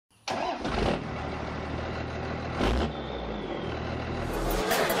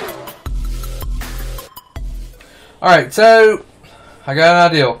Alright, so I got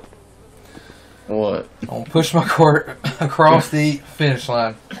an idea. What? I'm going to push my cart across the finish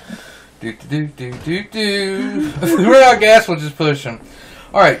line. Do. If we run out of gas, we'll just push them.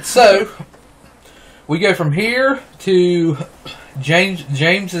 Alright, so we go from here to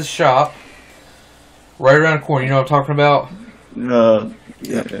James's shop. Right around the corner. You know what I'm talking about?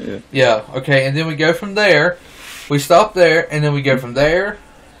 Yeah, okay. And then we go from there. We stop there, and then we go from there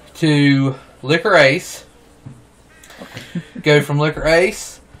to Liquor Ace. Go from Liquor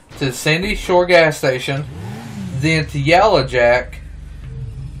Ace to Sandy Shore gas station, then to Yellow Jack,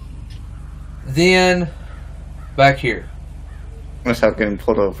 then back here. Without getting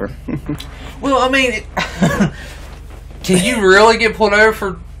pulled over. Well, I mean, can you really get pulled over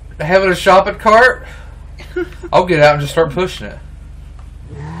for having a shopping cart? I'll get out and just start pushing it.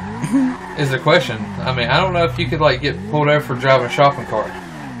 Is the question. I mean, I don't know if you could like get pulled over for driving a shopping cart.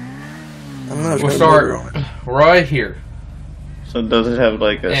 I don't know. We'll start right here. So does it have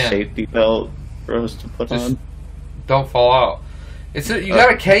like a safety belt for us to put on? Don't fall out. You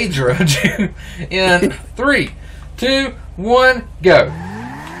got a cage around you. In 3, 2, 1, go.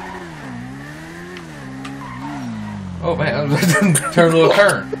 Oh man, I turn a little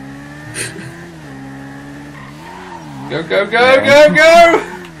turn. Go!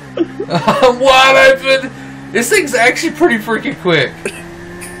 I'm wide open. This thing's actually pretty freaking quick.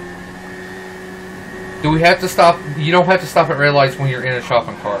 Do we have to stop? You don't have to stop at red lights when you're in a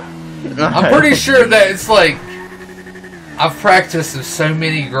shopping cart. I'm pretty sure that it's like I've practiced in so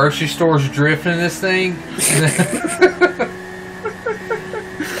many grocery stores drifting this thing.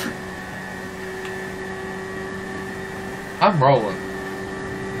 I'm rolling.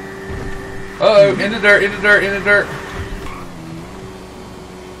 Uh-oh, in the dirt.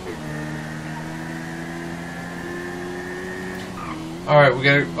 Alright, we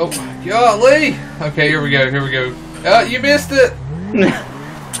gotta... Oh, golly! Okay, here we go. You missed it!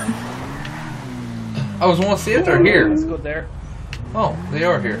 I was wanting to see if they're here. Let's go there. Oh, they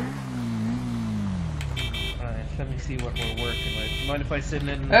are here. Alright, let me see what we're working with. Mind if I sit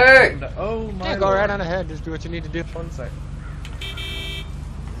in? Hey! Oh my Yeah, go right on ahead. Just do what you need to do. One sec.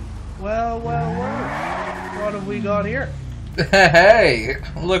 Well. What have we got here? Hey!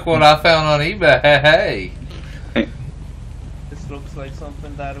 Look what I found on eBay. Hey! This looks like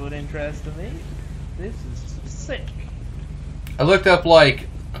something that would interest me. This is sick. I looked up, like,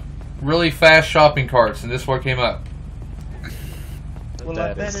 really fast shopping carts, and this one came up. Well,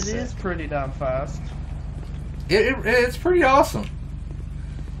 I bet it is pretty damn fast. It's pretty awesome.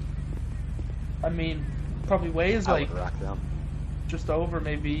 I mean, probably weighs like just over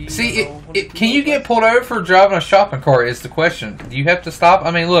maybe. See, can you get pulled over for driving a shopping cart is the question. Do you have to stop?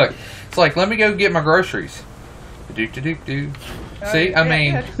 I mean, look, it's like, let me go get my groceries. See, I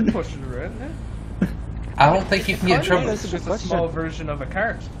mean, yeah, just push it around, yeah. I don't think you can get in trouble. It's just a small version of a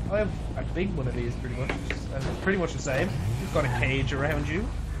cart. I have a big one of these, pretty much, and it's pretty much the same. You've got a cage around you.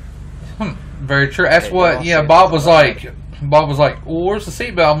 Very true. That's what. Yeah, Bob was like, well, where's the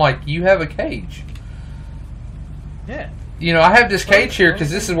seatbelt? I'm like, you have a cage. Yeah. You know, I have this cage here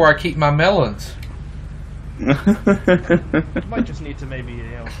because this is where I keep my melons. You might just need to maybe,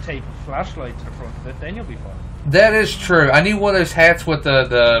 tape a flashlight to the front of it, then you'll be fine. That is true. I need one of those hats with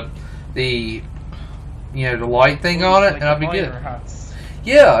the light thing on it, like and I'll be good. Hats.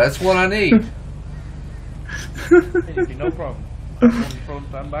 Yeah, that's what I need. No problem.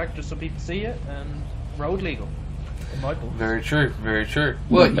 Front and back, just so people see it, and road legal. In my book. Very true.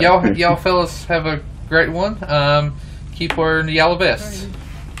 Well, y'all fellas have a great one. Keep wearing the yellow vests.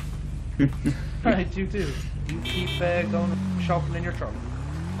 Alright, you too. You keep going shopping in your truck.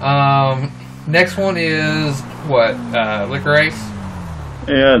 Next one is what? Liquor Ace?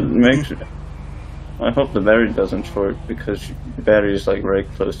 Yeah, make sure. I hope the battery doesn't short because the battery is like right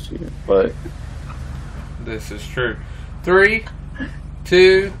close to you. But this is true. 3,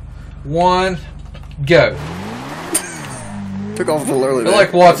 2, 1, go. Took off a little early. I feel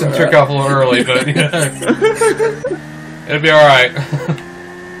like Watson took off a little early, but it'll be alright.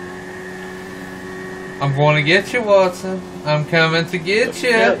 I'm going to get you, Watson. I'm coming to get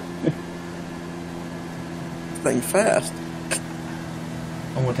you. Thing fast.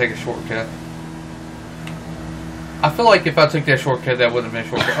 I'm going to take a shortcut. I feel like if I took that shortcut, that wouldn't have been a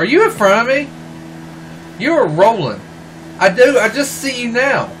shortcut. Are you in front of me? You are rolling. I just see you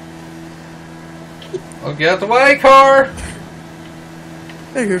now. Oh, get out the way, car.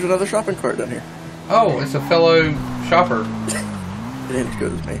 Hey, here's another shopping cart down here. Oh, it's a fellow shopper. It ain't as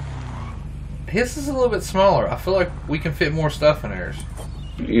good as me. His is a little bit smaller. I feel like we can fit more stuff in ours.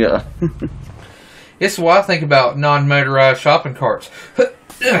 yeah. This is what I think about non-motorized shopping carts.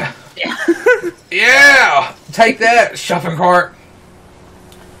 Yeah! Take that, shopping cart.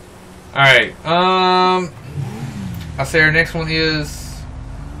 Alright, I say our next one is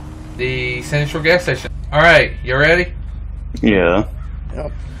the Central gas station. Alright, you ready? Yeah.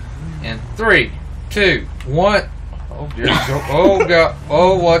 Yep. In 3, 2, 1. Oh dear. Oh god.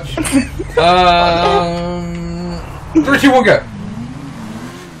 Oh watch. 3, 2, 1, go.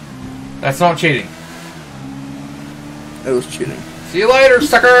 That's not cheating. It was cheating. See you later,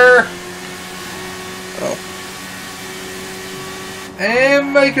 sucker. Oh.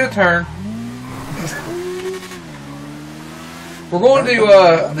 And make a turn. We're going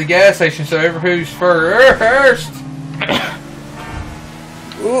to the gas station, so ever who's first.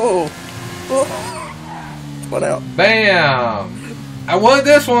 Whoa. Whoa. Went out. Bam! I won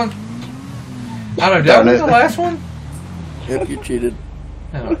this one. I don't know, did I win the last one? Yep, you cheated.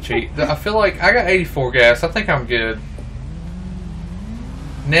 I don't cheat. I feel like I got 84 gas. I think I'm good.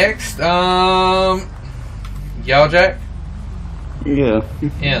 Next, Yellow Jack. Yeah.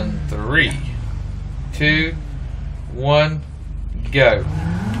 In 3, 2, 1, go.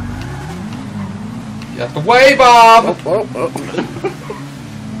 Get out the way, Bob! Oh.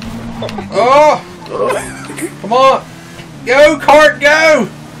 Oh! Come on! Go, Kart, go!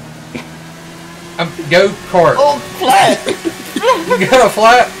 Go, Kart. Oh, flat! You got a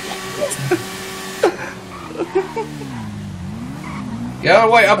flat? Get out of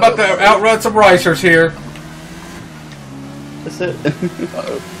the way. I'm about to outrun some racers here. That's it.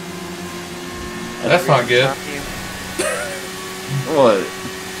 That's not good. What?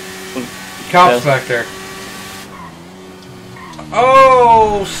 Cop's back there.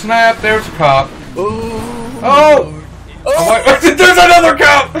 Oh, snap. There's a cop. Oh! Oh wait, there's another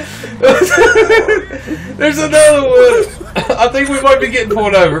cop! There's another one! I think we might be getting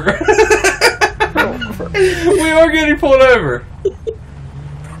pulled over. We are getting pulled over.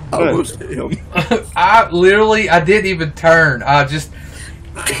 I almost hit him. I didn't even turn. I just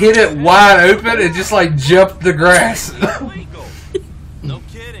hit it wide open and just like jumped the grass. No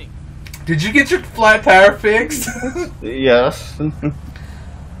kidding. Did you get your flat tire fixed? Yes.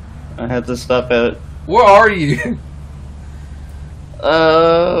 I had to stop at. Where are you?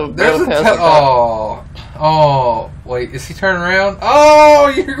 There's a oh, wait, is he turning around? Oh,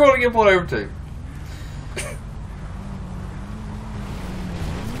 you're going to get pulled over too.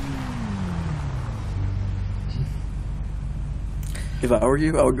 If I were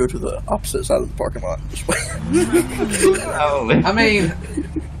you, I would go to the opposite side of the parking lot. This way. I mean,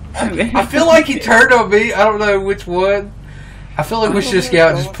 I feel like he turned on me. I don't know which one. I feel like we should just get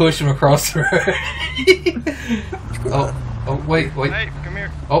out and just push him across the road. Oh, wait. Hey, come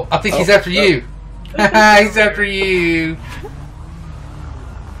here. Oh, I think he's after you. He's after you.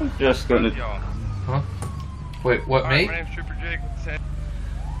 I'm just gonna. Huh? Wait, what, me? My name's Trooper Jake.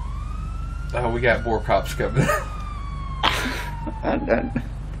 Oh, we got more cops coming.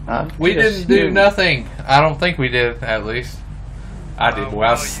 I We just didn't do knew. nothing. I don't think we did, at least. I did.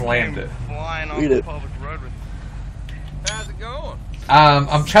 Well, I slammed it. Flying off We the did. public road with. How's it going?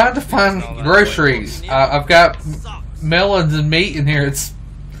 I'm trying to find groceries. I've got melons and meat in here. It's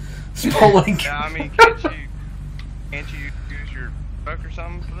spoiling. Yeah, I mean, can't you use your truck or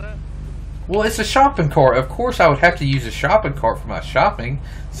something for that? Well, it's a shopping cart. Of course, I would have to use a shopping cart for my shopping.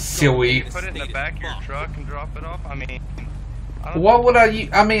 Silly. You put it in the back of your truck and drop it off. I mean, I don't What would I use?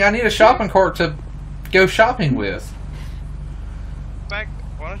 I mean, I need a shopping cart to go shopping with. Why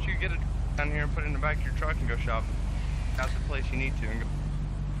don't you get it down here and put it in the back of your truck and go shopping? That's the place you need to. And go.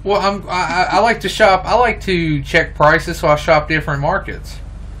 Well, I like to shop. I like to check prices, so I shop different markets.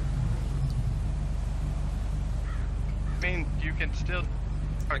 I mean, you can still.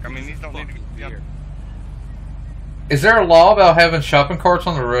 I mean, these don't need to be. Is there a law about having shopping carts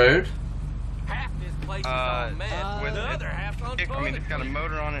on the road? With the other half on I mean, it's got a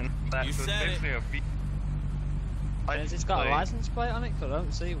motor on it. And that, You so it's said basically a Has it got a license plate on it? 'Cause I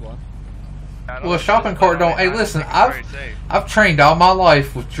don't see one. Well, a shopping cart don't. Hey, listen, I've trained all my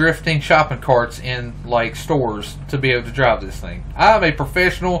life with drifting shopping carts in like stores to be able to drive this thing. I'm a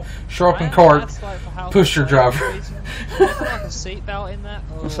professional shopping cart That's like for how pusher driver. Is there like a seatbelt in that?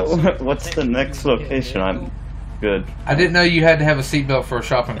 Or So something what's the protecting next the location? vehicle? I'm good. I didn't know you had to have a seatbelt for a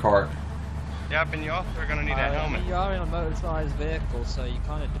shopping cart. Yep, and you also are going to need a I helmet. mean, you are in a motorized vehicle, so you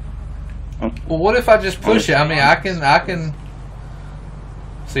kind of. Well, what if I just push it? I mean, I can.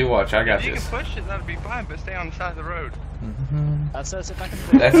 See, watch, I got If you this. can push it, that'd be fine, but stay on the side of the road. That's it. Sit back in the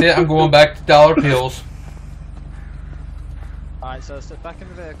vehicle. That's it. I'm going back to Dollar Pills. Alright, so sit back in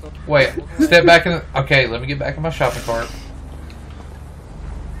the vehicle. Wait, step back in. Okay, let me get back in my shopping cart.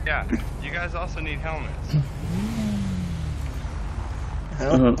 Yeah, you guys also need helmets.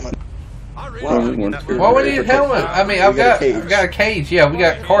 Hell, Why we need a helmet? I mean, I've got a cage. Yeah, we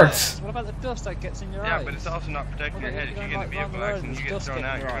got carts. What about the dust that gets in your eyes? Yeah, but it's also not protecting your head. If you get in a vehicle accident, you get thrown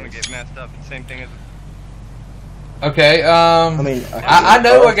out, you're going to get messed up. It's the same thing as... Okay, I mean, I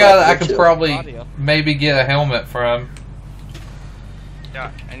know a guy that I could probably maybe get a helmet from.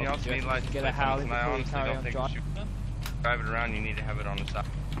 Yeah, and you also need license Get a Harley and I before you honestly carry don't on think you driving. should drive it around. You need to have it on the side.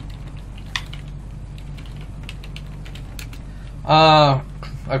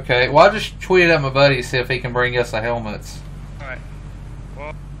 Okay, well, I just tweeted at my buddy to see if he can bring us the helmets. Alright.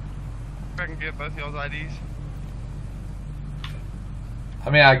 Well, if I can get both y'all's IDs. I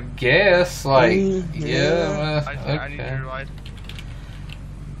mean, I guess, like, yeah. I need okay. your license.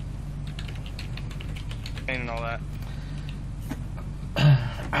 And all that.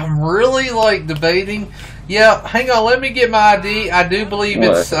 I'm really, like, debating. Yeah, hang on, let me get my ID. I do believe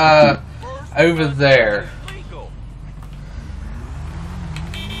it's, over there.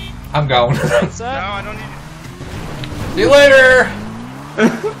 I'm going. No, I don't need it. See you later!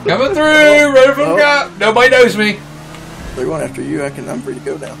 Coming through, ready for the cop. Nobody knows me. They're going after you. I'm free to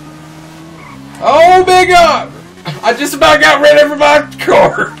go now. Oh, big up! I just about got rid of my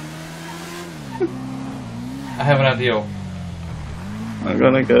car. I have an idea. I'm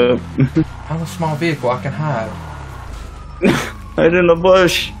gonna go. I'm a small vehicle. I can hide. Hide in the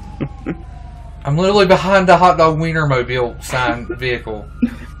bush. I'm literally behind the hot dog wiener mobile sign vehicle.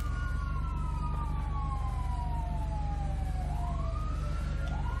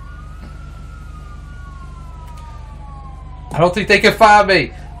 I don't think they can find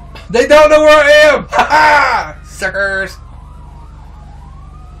me. They don't know where I am. Ha ha! Suckers.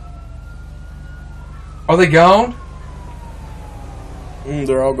 Are they gone?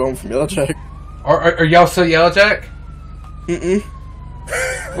 They're all going from Yellow Jack. Are y'all still Yellow Jack? Mm-mm.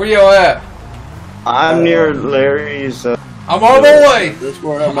 Where y'all at? I'm near Larry's. I'm on my way. That's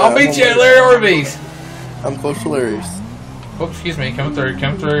where I'm I'll at. meet you at Larry Orby's. I'm close to Larry's. Oh, excuse me. Come through.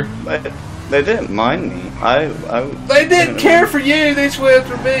 Come through. They didn't mind me. They didn't care for you. They just went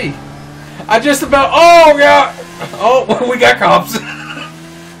after me. I just about. Oh God. Oh, we got cops.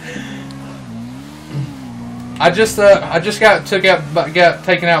 I just got taken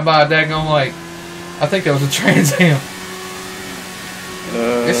out by a daggone like. I think that was a Trans Am.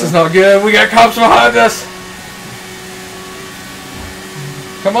 This is not good. We got cops behind us.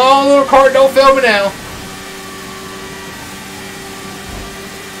 Come on, little cart. Don't fail me now.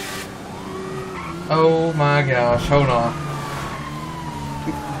 Oh my gosh, hold on.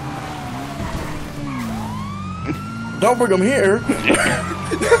 Don't bring them here.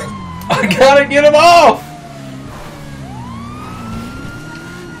 I gotta get him off!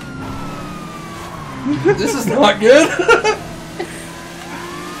 This is not good.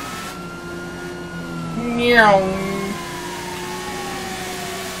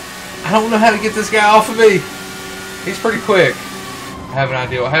 I don't know how to get this guy off of me. He's pretty quick. I have an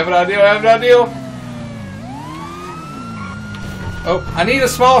idea. I have an idea. I have an idea. Oh, I need a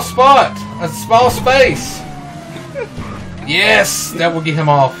small spot. A small space. Yes, that will get him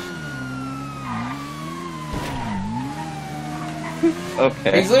off.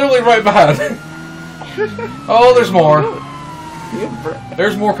 Okay. He's literally right behind me. Oh, there's more.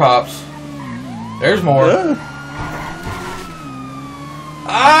 There's more cops. There's more.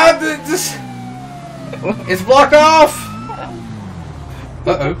 Ah, this. It's blocked off.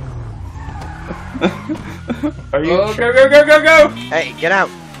 Uh-oh. Are you Oh, go, go, go, go, go! Hey, get out!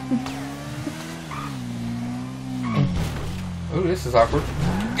 Ooh, this is awkward.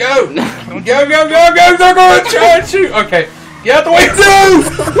 Go! Go, go, go, go! They're going to try and shoot! Okay, get out the way, dude!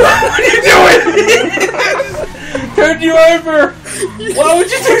 What are you doing? Turned you over! Why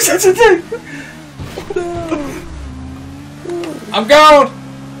would you do such a thing? I'm gone!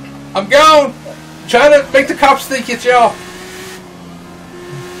 I'm gone! Trying to make the cops think it's y'all.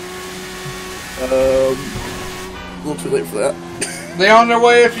 A little too late for that. They on their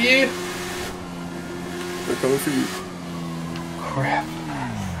way after you? They're coming for you. Crap.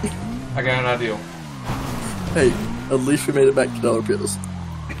 I got an idea. Hey, at least we made it back to Dollar Pills.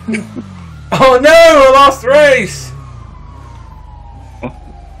 Oh no! I lost the race!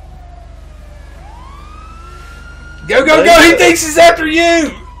 Go, go, go! He thinks he's after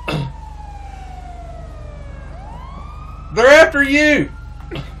you! They're after you!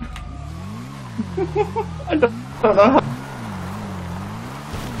 I don't know.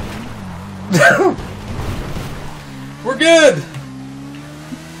 We're good!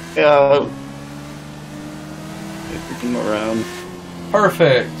 Yeah. If we come around.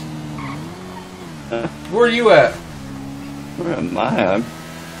 Perfect. Where are you at? Where am I?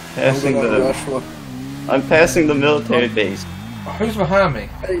 I'm passing the military base. Who's behind me?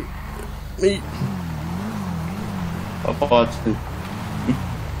 Hey, me. I bought it.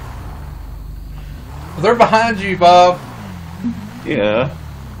 They're behind you, Bob. Yeah.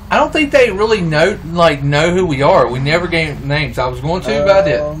 I don't think they really know who we are. We never gave names. I was going to, but I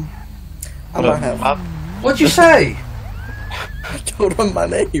didn't. I might have. What'd you say? I told him my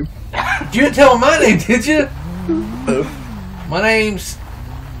name. You didn't tell him my name, did you? My name's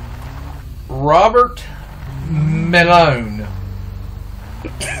Robert Melone.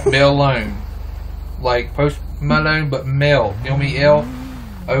 Melone. Like Post Malone, but Mel. M-E-L-O-N-E,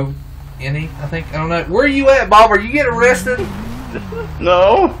 I think. I don't know. Where are you at, Bob? Are you getting arrested?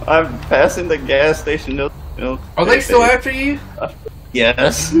 No, I'm passing the gas station. No, Are they still after you?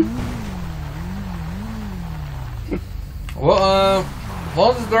 Yes. Well, as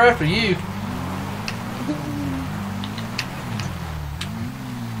long as they're after you.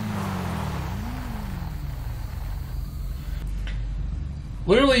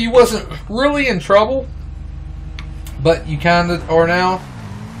 Literally, you wasn't really in trouble, but you kind of are now.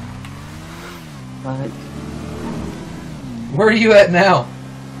 Right. Where are you at now?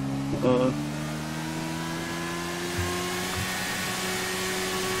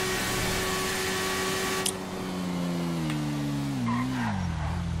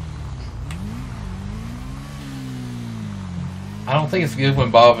 I don't think it's good when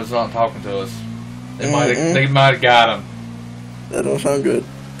Bob is not talking to us. They might have got him. That don't sound good.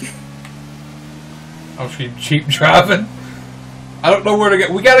 I'm just keep driving. I don't know where to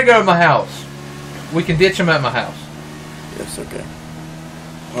go. We got to go to my house. We can ditch him at my house. Yes, okay.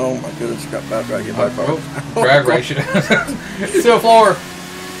 Oh my goodness, got bad dragging by car. Drag race. To the floor.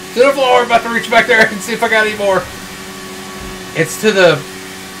 To the floor. About to reach back there and see if I got any more. It's to the.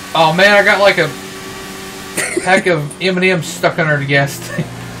 Oh man, I got like a pack of M&M's stuck under the gas tank.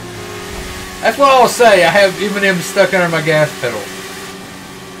 That's what I'll say. I have M&M's stuck under my gas pedal.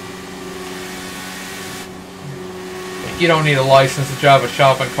 You don't need a license to drive a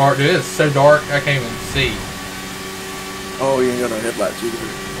shopping cart, dude. It's so dark I can't even see. Oh, you ain't got no headlights either.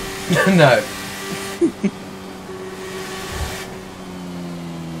 No.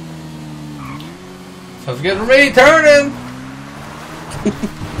 So it's getting me turning.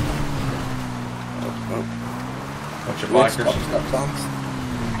 Bunch of bikers. Stop signs.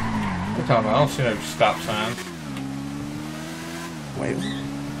 What are you talking about? I don't see no stop signs. Wait.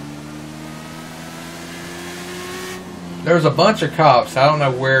 There's a bunch of cops. I don't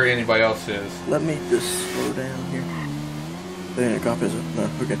know where anybody else is. Let me just slow down here. There ain't a cop, is it? No,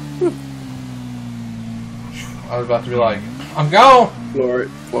 okay. I was about to be like, I'm gone. Floor it.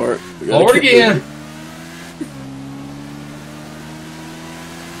 Floor it again.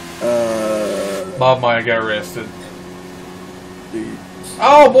 Bob might have got arrested. Dude.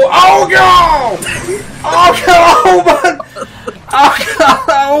 Oh boy! Oh god! Oh god! Oh god!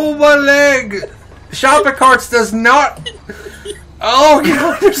 Oh my leg! Shopping carts does not. Oh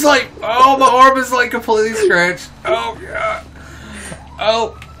god! There's like, oh my arm is like completely scratched. Oh god!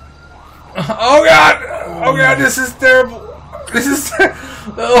 Oh! Oh god! Oh god! This is terrible. This is.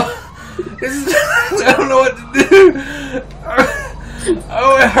 Oh, this is. I don't know what to do.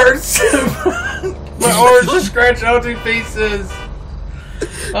 Oh, it hurts. My arm's just scratched out to pieces.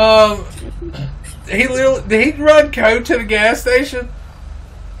 He literally did he run code to the gas station?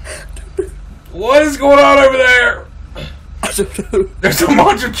 What is going on over there? I don't know. There's a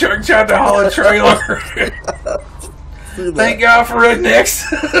bunch of trucks trying to haul a trailer. Thank God for rednecks.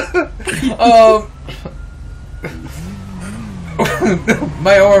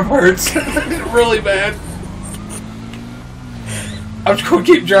 My arm hurts really bad. I'm just gonna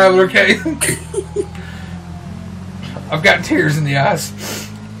keep driving, okay? I've got tears in the eyes.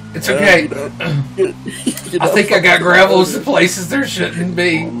 It's okay. I think I got gravels in places there shouldn't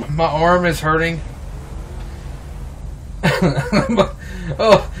be. My arm is hurting.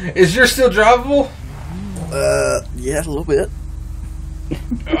 Oh, is yours still drivable? Yeah, a little bit.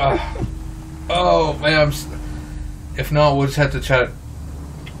 Oh man, if not, we'll just have to try.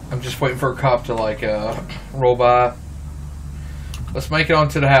 I'm just waiting for a cop to like roll by. Let's make it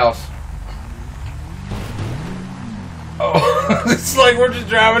onto the house. Oh, it's like we're just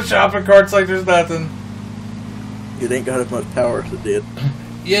driving shopping carts like there's nothing. It ain't got as much power as it did.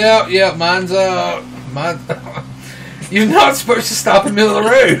 Yeah, mine's mine. You're not supposed to stop in the middle of the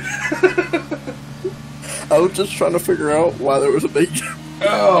road. I was just trying to figure out why there was a big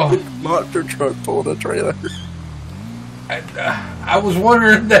monster truck pulling a trailer. I was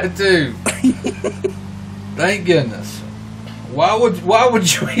wondering that too. Thank goodness. Why would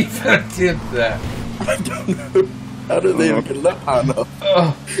you even attempt that? I don't know. How did they even get up high enough?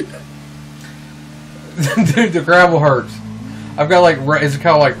 Dude, the gravel hurts. I've got like, is it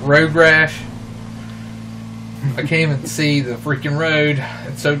called like road rash? I can't even see the freaking road.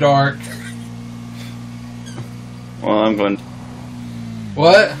 It's so dark. Well, I'm going.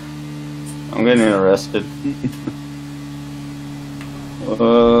 What? I'm getting arrested.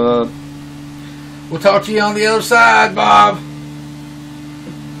 We'll talk to you on the other side, Bob.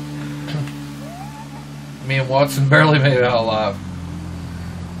 Me and Watson barely made it out alive.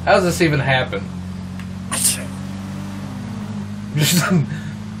 How does this even happen?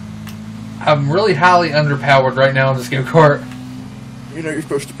 I'm really highly underpowered right now in this go-kart. You know you're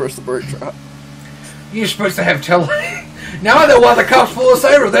supposed to press the brakes, right? You're supposed to have tele. Now I know why the cops pulled us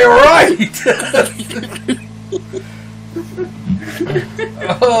over. They were right.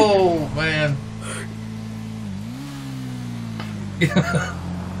 Oh man.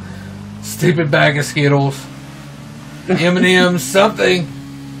 Stupid bag of Skittles, M&M's, something.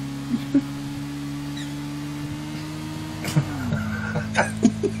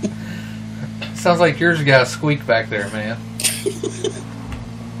 Sounds like yours got a squeak back there, man.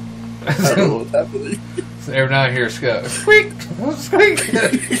 I don't know what's happening. So every now and here, squeak, squeak.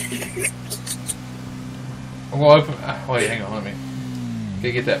 We'll open. Wait, hang on, let me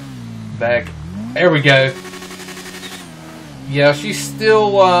get that bag. There we go. Yeah, she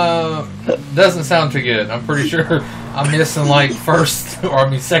still doesn't sound too good. I'm pretty sure I'm missing like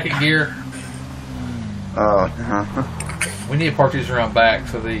second gear. Oh, no. We need to park these around back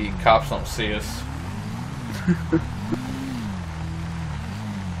so the cops don't see us.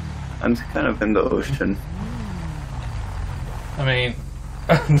 I'm kind of in the ocean. I mean,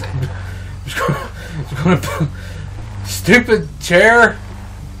 stupid chair,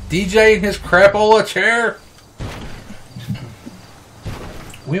 DJ in his crapola chair.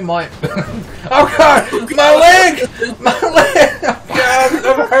 We might. Oh God, my leg! My leg! Oh God,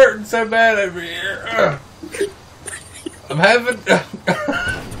 I'm hurting so bad over here. I'm having.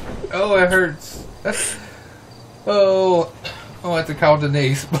 Oh, it hurts. Oh, I'll have to call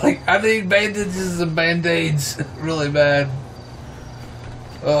Denise. Like, I need bandages and band-aids really bad.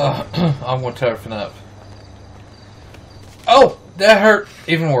 I'm gonna toughen up. Oh, that hurt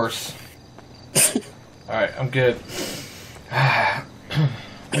even worse. Alright, I'm good.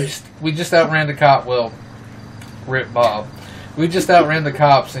 We just outran the cop. Well, rip Bob. We just outran the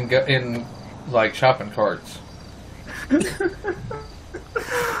cops in like shopping carts.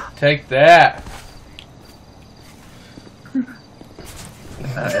 Take that.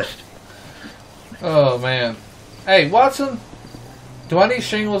 Oh man. Hey, Watson, do I need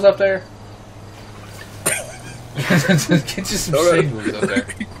shingles up there? Get you some shingles up there.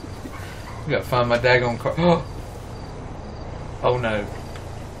 We gotta find my daggone car. Oh no.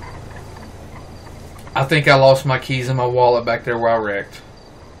 I think I lost my keys and my wallet back there where I wrecked.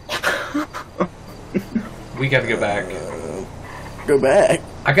 We gotta go back. Go back?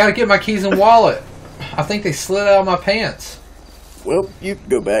 I gotta get my keys and wallet. I think they slid out of my pants. Well, you can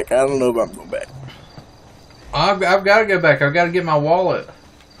go back. I don't know if I'm going back. I've got to go back. I've got to get my wallet.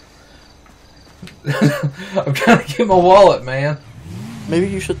 I've got to get my wallet, man. Maybe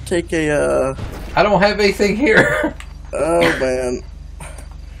you should take a, I don't have anything here. Oh, man.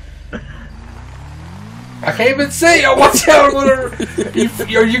 I can't even see. Oh, watch out.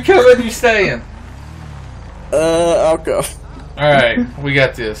 Are you coming or you staying? I'll go. Alright, we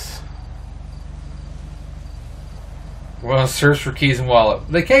got this. We're gonna search for keys and wallet.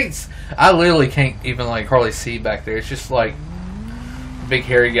 They can't. I literally can't even like hardly see back there. It's just like a big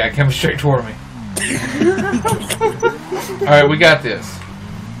hairy guy coming straight toward me. Alright, we got this.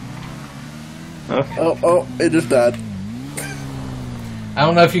 Okay. Oh, it just died. I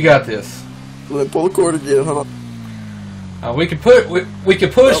don't know if you got this. Let me pull the cord again. Hold on. We could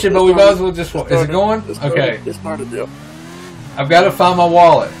push it, but we might as well just. Is it going? Okay. It started, yeah. I've got to find my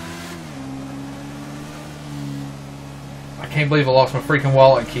wallet. I can't believe I lost my freaking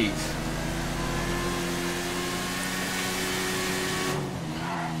wallet and keys.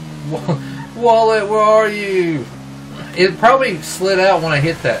 Wallet, where are you? It probably slid out when I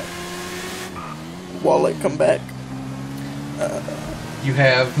hit that. Wallet, come back. You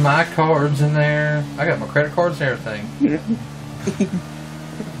have my cards in there. I got my credit cards and everything.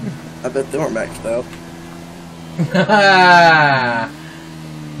 I bet they weren't maxed out.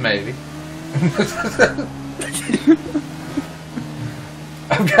 Maybe.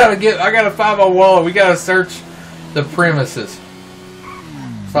 I gotta find my wallet. We gotta search the premises.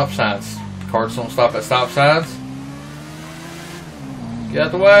 Stop signs. Cards don't stop at stop signs. Get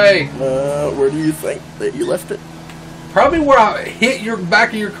out the way. Where do you think that you left it? Probably where I hit your back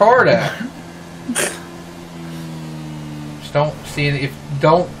of your card at. Just don't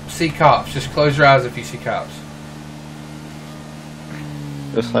see cops. Just close your eyes if you see cops.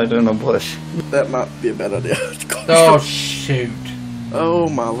 Just hide in a bush. That might be a bad idea. Oh, shoot. Oh,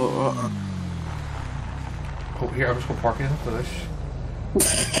 my lord. Oh, here, I'm just gonna park it in the bush.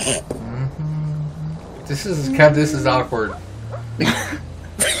 This is awkward. Then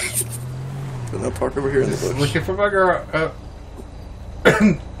I'll park over here in the bush. Looking for my girl.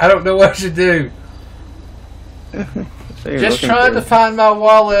 I don't know what I should do. Just trying to find my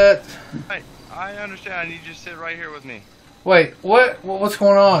wallet. Hey, I understand. I need you to sit right here with me. Wait, what's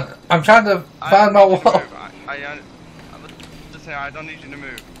going on? I'm trying to find my wallet. Listen, I don't need you to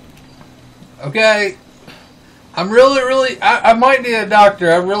move. Okay. I'm really, I might need a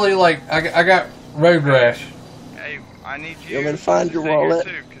doctor. I really I got road rash. Hey, I need you. You want me to find your wallet?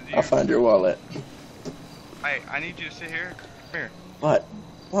 I'll find your wallet. Hey, I need you to sit here. Come here. What?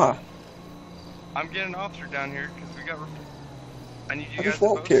 Why? I'm getting an officer down here because we got. I need you I guys just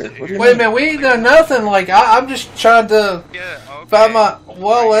walked to here. sit What do you Wait a minute, we ain't done nothing. I'm just trying to okay. find my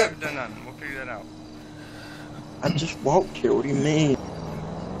wallet. We haven't done nothing. We'll figure that out. I just walked here. What do you mean?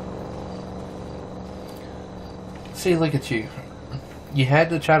 See, look at you. You had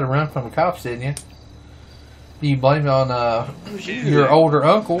to try to run from the cops, didn't you? You blame it on your older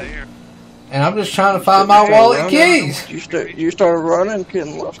uncle. Stay here. And I'm just trying to find my wallet and keys. You started running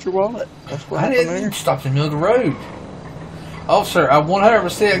and lost your wallet. That's what I happened didn't there. stop in the middle of the road. Officer, I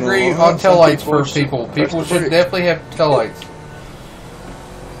 100% agree No, on some taillights people for people. press People the should brake. definitely have taillights.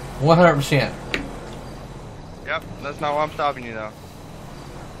 100%. Yep, that's not why I'm stopping you though.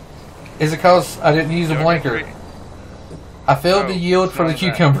 Is it because I didn't use a blinker? I failed to No, yield it's for the not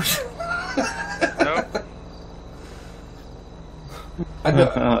that. cucumbers. Nope. I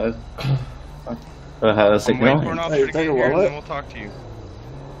do- How's it I'm waiting for going? an officer to Take get your here and wallet. then we'll talk to you.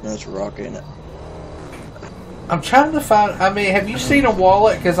 That's a rock, ain't it? I'm trying to find. I mean, have you seen a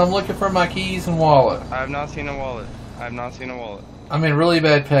wallet? Because I'm looking for my keys and wallet. I have not seen a wallet. I have not seen a wallet. I'm in really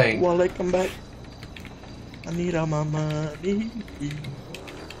bad pain. Wallet, come back. I need all my money.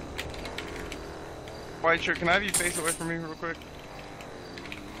 White shirt, can I have you face away from me real quick?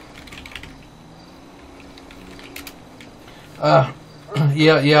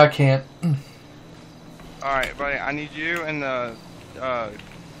 Yeah, I can't. Alright, buddy, I need you and the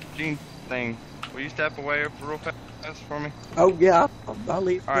jean thing. Will you step away real fast for me? Oh, yeah. I'll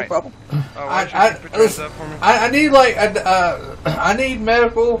leave. No Alright. problem. White shirt, put your hands up for me. I need I need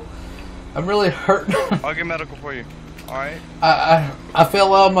medical. I'm really hurt. I'll get medical for you. Alright? I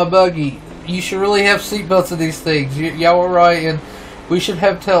fell out of my buggy. You should really have seatbelts in these things. Y'all were right, and we should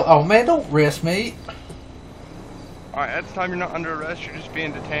have Oh man, don't arrest me. Alright, at this time you're not under arrest, you're just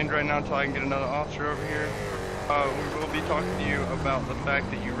being detained right now until I can get another officer over here. We will be talking to you about the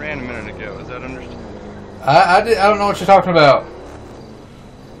fact that you ran a minute ago. Is that understood? I don't know what you're talking about.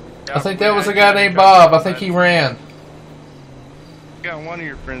 I think that was a guy named Bob. I think he ran. You got one of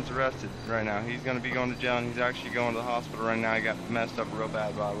your friends arrested right now. He's going to be going to jail, and he's actually going to the hospital right now. He got messed up real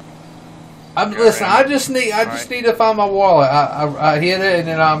bad by it. Listen, I just need to find my wallet. I hit it and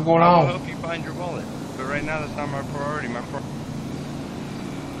then I'm going I will home. help you find your wallet, but right now that's not my priority. My priority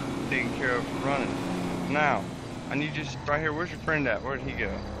is taking care of running. Now, I need you right here. Where's your friend at? Where'd he go?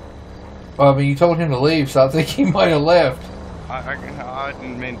 Well, I mean, you told him to leave, so I think he might have left. I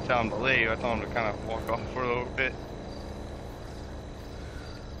didn't mean to tell him to leave. I told him to kind of walk off for a little bit.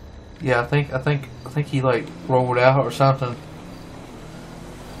 Yeah, I think he rolled out or something.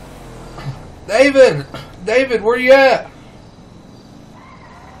 David, where you at?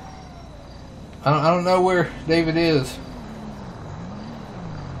 I don't know where David is.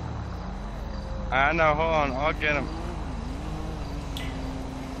 I know. Hold on, I'll get him.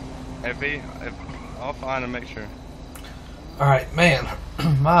 I'll find him. Make sure. All right, man.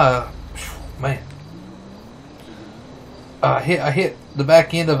 Man. I hit the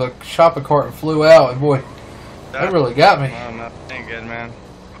back end of a shopping cart and flew out, and boy, that really got me. Well, that ain't good, man.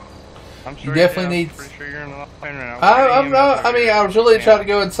 I'm sure You definitely I'm need. pretty sure you're in the line right now. I'm not. I mean, I was really trying to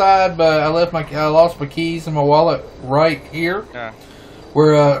go inside, but I lost my keys and my wallet right here, Yeah.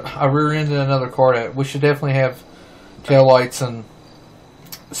 where I rear-ended another cart at. We should definitely have taillights and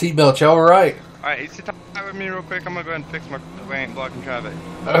seatbelts. Y'all all right? All right, sit tight with me real quick. I'm gonna go ahead and fix my so I ain't blocking traffic.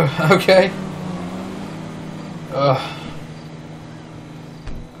 Okay.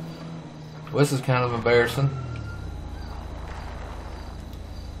 This is kind of embarrassing.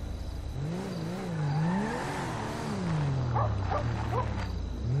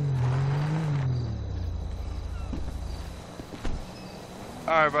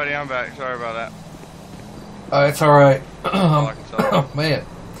 All right, buddy, I'm back. Sorry about that. It's all right. Blocking stuff. Oh man,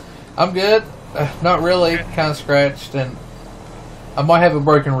 I'm good. Not really. Okay. Kind of scratched, and I might have a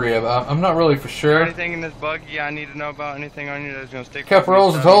broken rib. I'm not really for sure. Anything in this buggy I need to know about? Anything on you that's gonna stick? Couple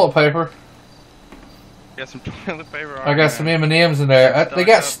rolls of toilet paper. Got some toilet paper. I got some M&Ms in there. They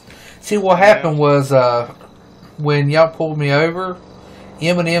got. See what happened was when y'all pulled me over,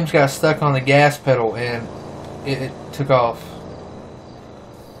 M&Ms got stuck on the gas pedal and it took off.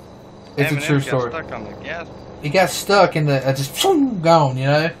 It's a true story. Got stuck on the gas. It got stuck in the just gone. You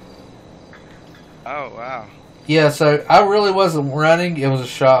know. Oh wow. Yeah, so I really wasn't running. It was a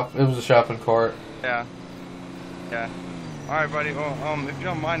shop. It was a shopping cart. Yeah. Yeah. All right, buddy. Well, if you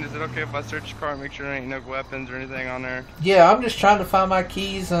don't mind, is it okay if I search your car and make sure there ain't no weapons or anything on there? Yeah, I'm just trying to find my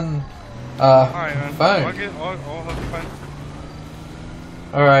keys and all right, man. phone. I'll help you find.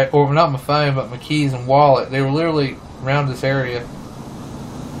 All right, or not my phone, but my keys and wallet. They were literally around this area.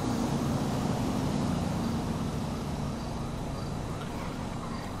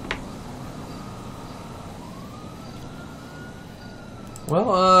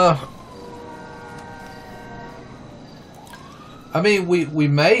 Well, I mean, we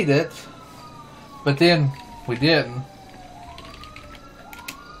made it, but then we didn't.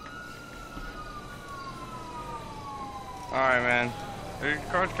 Alright, man. Your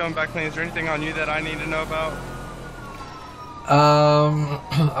car's coming back clean. Is there anything on you that I need to know about?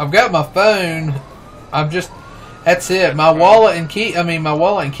 I've got my phone. That's it. My wallet and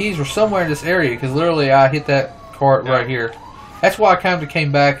keys were somewhere in this area, because literally I hit that cart right here. That's why I kind of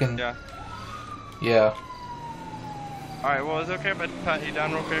came back and... Yeah. Alright, well, is it okay if I pat you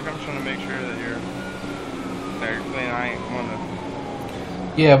down real quick? I'm just trying to make sure that you're clean. I ain't want to...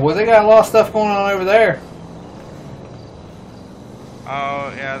 Yeah, boy, they got a lot of stuff going on over there.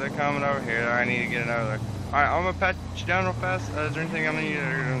 Oh, yeah, they're coming over here. I need to get it over there. Alright, I'm going to pat you down real fast. Is there anything I'm going to need?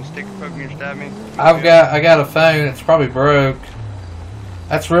 Are you going to stick or poke me or stab me? I got a phone. It's probably broke.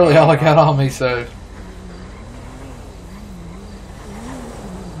 That's really all I got on me, so...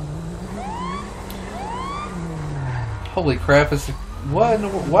 Holy crap, it's... What?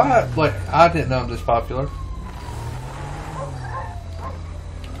 Why? Like, I didn't know I'm this popular.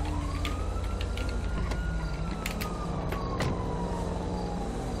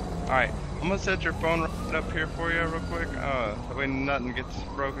 Alright, I'm going to set your phone right up here for you real quick. That way nothing gets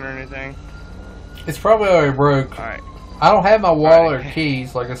broken or anything. It's probably already broke. Alright. I don't have my wallet or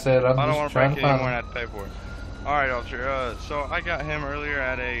keys, like I said. I'm just trying to find them. I don't want to break you anymore. I have to pay for it. Alright, officer. So I got him earlier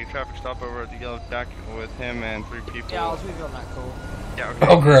at a traffic stop over at the Yellow Jack with him and 3 people. Yeah, I was with you on that call. Yeah, okay.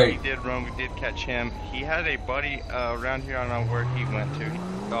 Oh, great. He did run. We did catch him. He had a buddy around here. I don't know where he went to.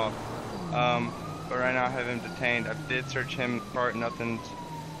 Off. But right now I have him detained. I did search him in the car. Nothing's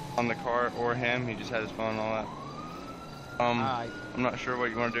on the car or him. He just had his phone and all that. I'm not sure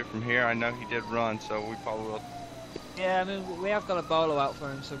what you want to do from here. I know he did run, so we probably will. Yeah, I mean, we have got a bolo out for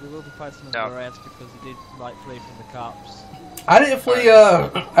him, so we will be fighting him arrest because he did, like, flee from the cops. I didn't flee,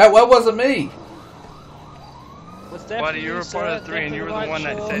 that wasn't me. Buddy, you were part of the 3 and you were the one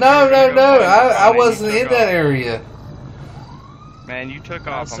that said... No, I wasn't in that area. Man, you took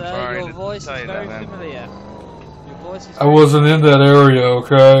off, I'm sorry. Your voice is very familiar. Your voice is I wasn't in that area,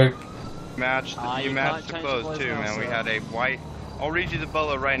 okay? You matched the clothes too, man. We had a white... I'll read you the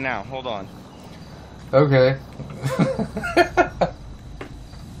bolo right now, hold on. Okay.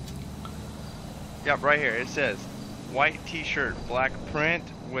 Yep, right here. It says white t-shirt, black print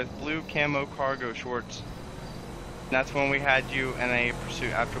with blue camo cargo shorts. And that's when we had you in a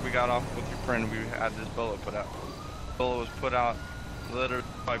pursuit. After we got off with your friend, we had this bolo put out. The bolo was put out literally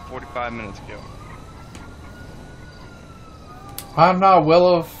like 45 minutes ago. I'm not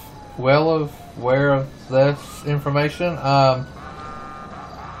well aware of this information.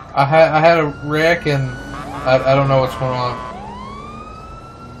 I had a wreck and I don't know what's going on.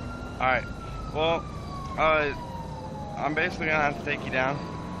 Alright. Well, I'm basically gonna have to take you down.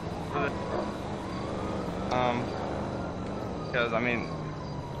 Because, I mean,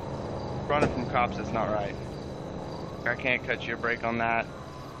 running from cops is not right. I can't cut you a break on that.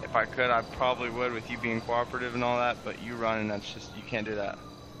 If I could, I probably would with you being cooperative and all that, but you running, that's just, you can't do that.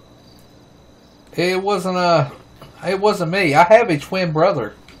 It wasn't me. I have a twin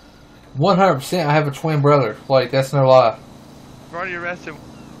brother. 100% I have a twin brother. Like, that's no lie. We've already arrested.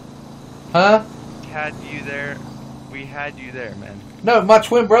 Huh? We had you there, man. No, my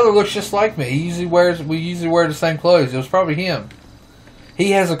twin brother looks just like me. We usually wear the same clothes. It was probably him.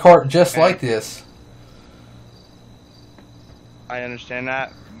 He has a cart just like this. I understand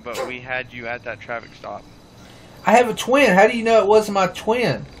that, but we had you at that traffic stop. I have a twin. How do you know it wasn't my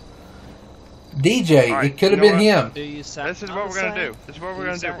twin? DJ, right, it could have been him. This is what we're gonna do.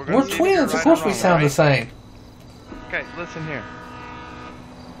 We're twins. Of course we sound the same. Okay, listen here.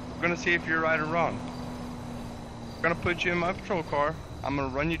 We're gonna see if you're right or wrong. gonna put you in my patrol car. I'm gonna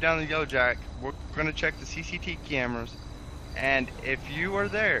run you down the yellow jack. We're gonna check the CCTV cameras, and if you are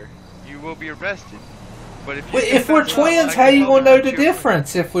there, you will be arrested. But if you If we're twins, how you gonna know the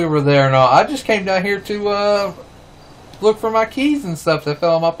difference if we were there or not? I just came down here to look for my keys and stuff that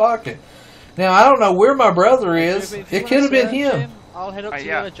fell in my pocket. Now I don't know where my brother is. It could have been him. I'll head up to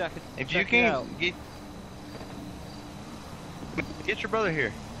yeah. Yellow Jack and If check you it out. can get your brother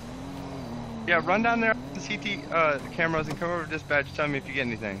here. Yeah, run down there to CT cameras and come over to dispatch. Tell me if you get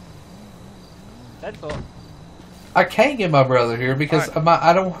anything. I can't get my brother here because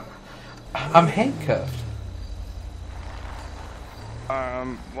I'm handcuffed.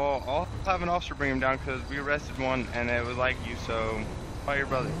 Well, I'll have an officer bring him down because we arrested one and it was like you. So, call your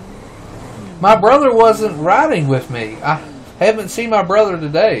brother. My brother wasn't riding with me. I haven't seen my brother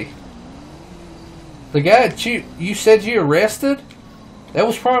today. The guy that you said you arrested, that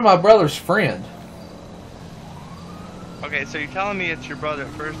was probably my brother's friend. Okay, so you're telling me it's your brother at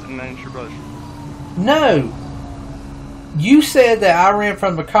first and then it's your brother's friend? No. You said that I ran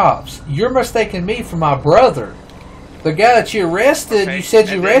from the cops. You're mistaking me for my brother. The guy that you arrested, okay. you said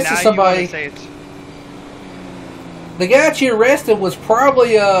you arrested somebody. The guy that you arrested was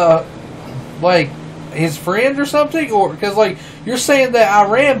probably like his friend or something, or because like you're saying that I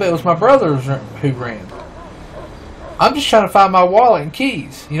ran, but it was my brother who ran. I'm just trying to find my wallet and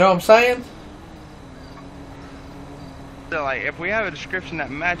keys. You know what I'm saying? So like, if we have a description that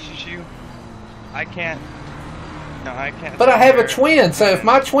matches you, I can't. No, I can't. But I have a twin, so if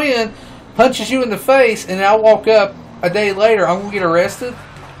my twin punches you in the face and I walk up a day later, I'm gonna get arrested.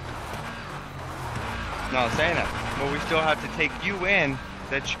 No, I'm saying that. But we still have to take you in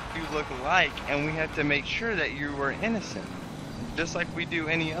that you look alike, and we have to make sure that you were innocent, just like we do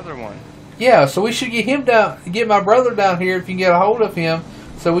any other one. Yeah, so we should get him down, get my brother down here if you can get a hold of him,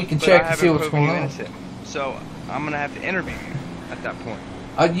 so we can check and see what's going on. Innocent. So I'm gonna have to interview you at that point.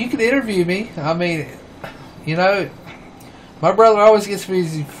 You can interview me. I mean, you know, my brother always gets me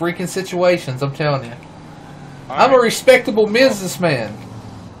these freaking situations. I'm telling you, I'm a respectable businessman.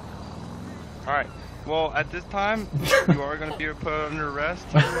 All right. Well, at this time, you are going to be put under arrest.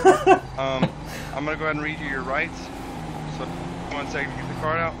 I'm going to go ahead and read you your rights. So, 1 second to get the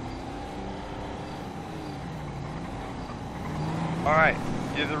card out. Alright.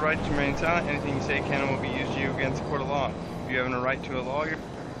 You have the right to remain silent. Anything you say can and will be used to you against the court of law. You have a right to a lawyer,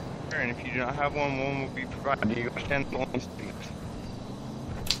 and if you do not have one will be provided. Do you understand the following statements?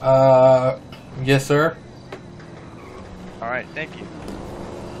 Yes, sir. Alright, thank you.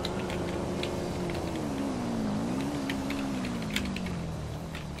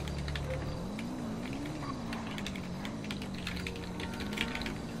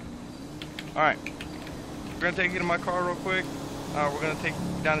 Alright, we're going to take you to my car real quick. We're going to take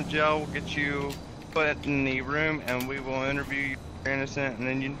you down to jail. We'll get you put in the room and we will interview you if you're innocent. And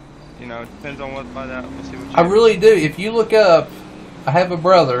then, you know, it depends on what by that. We'll see what you I really do. If you look up, I have a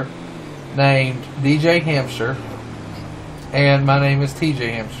brother named DJ Hamster, and my name is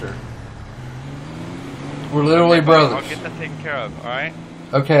TJ Hamster. We're literally brothers. I'll get that taken care of, alright?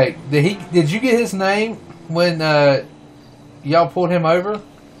 Okay, did you get his name when y'all pulled him over?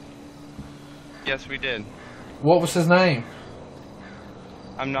 Yes, we did. What was his name?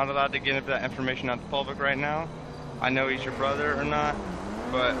 I'm not allowed to give that information out to the public right now. I know he's your brother or not,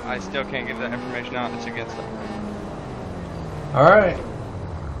 but I still can't give that information out. It's against them. Alright.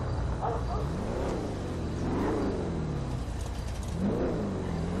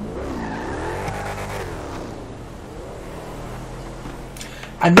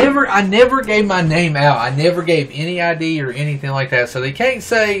 I never gave my name out. I never gave any ID or anything like that. So they can't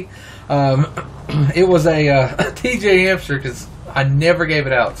say it was a TJ Hamster because I never gave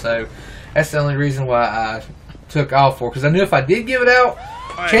it out. So that's the only reason why I took off for. Because I knew if I did give it out,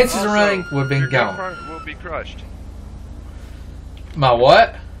 chances of running would have been gone. Your car will be crushed. My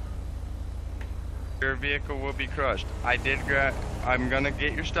what? Your vehicle will be crushed. I'm gonna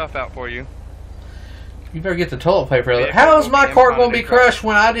get your stuff out for you. You better get the toilet paper out. How is my car going to be crushed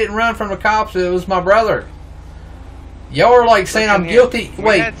when I didn't run from the cops? It was my brother. Y'all are like saying I'm guilty.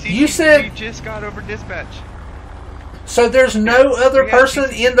 Wait, you said... We just got over dispatch. So there's no other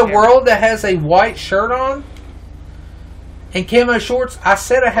person in the world that has a white shirt on? And camo shorts? I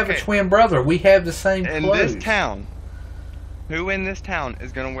said I have a twin brother. We have the same clothes. In this town, who in this town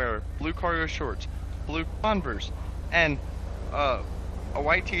is going to wear blue cargo shorts, blue Converse, and a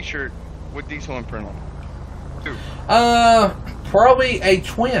white t-shirt with diesel imprint on it? Probably a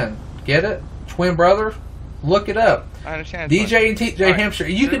twin. Get it? Twin brother? Look it up. I understand. DJ and TJ Hamster.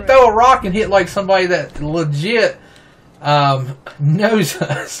 You can throw a rock and hit like somebody that legit knows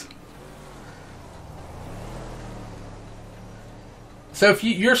us. So if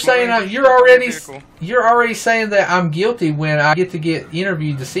you're saying you're already saying that I'm guilty when I get to get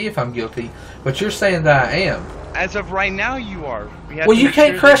interviewed to see if I'm guilty, but you're saying that I am. As of right now, you are. Well, you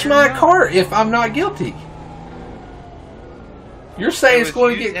can't crash my car if I'm not guilty. You're saying it's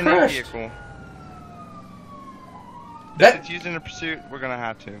going to get crashed. If it's used in a pursuit, we're going to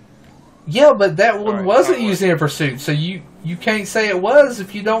have to. Yeah, but that one wasn't used in a pursuit, so you can't say it was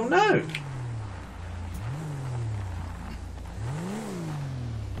if you don't know.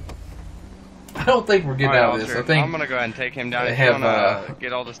 I don't think we're getting out of this. I think I'm going to go ahead and take him down. They If have you want to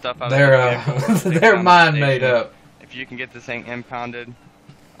get all the stuff out of their mind made up. If you can get this thing impounded,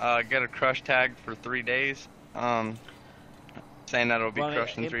 get a crush tag for 3 days. Saying that it'll be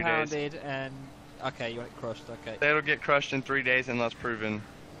crushed in 3 days. And okay, you want it crushed. Okay. It'll get crushed in 3 days unless proven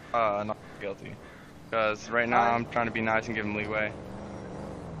not guilty. Because right now I'm trying to be nice and give him leeway.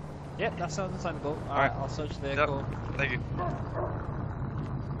 Yep, that sounds understandable. Alright, I'll search the vehicle. Yep. Thank you.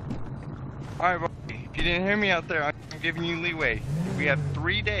 Alright, well, if you didn't hear me out there, I'm giving you leeway. We have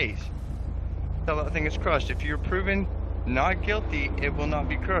 3 days until that thing is crushed. If you're proven not guilty, it will not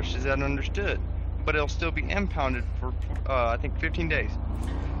be crushed. Is that understood? But it'll still be impounded for, I think, 15 days.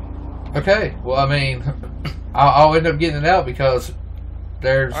 Okay, well, I mean, I'll end up getting it out because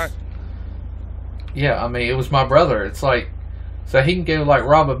there's... Alright. Yeah, I mean, it was my brother. It's like, so he can go, like,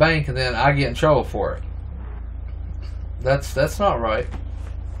 rob a bank and then I get in trouble for it. That's not right.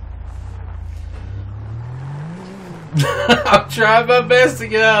 I'm trying my best to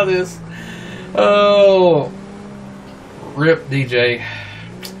get out of this. Oh. Rip, DJ.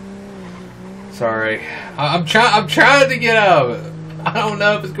 Sorry. I'm trying to get out of it. I don't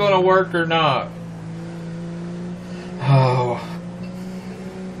know if it's going to work or not. Oh.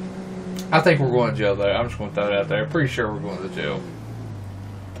 I think we're going to jail, though. I'm just going to throw it out there. Pretty sure we're going to jail.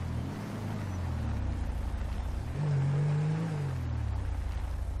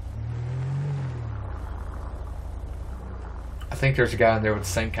 I think there's a guy in there with the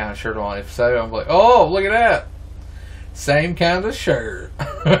same kind of shirt on. If so, I'm like, oh, look at that. Same kind of shirt.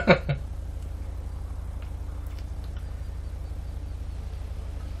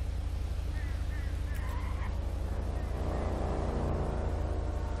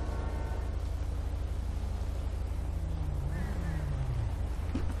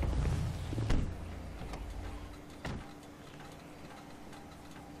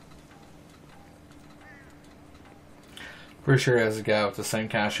 Pretty sure there's a guy with the same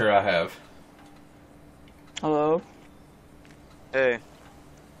kind of shirt I have. Hello? Hey.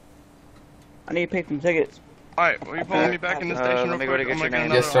 I need to pay some tickets. Alright, will you follow me back in the station real quick? I'm going to get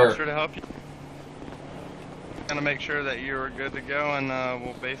another officer to help you. I'm going to make sure that you're good to go, and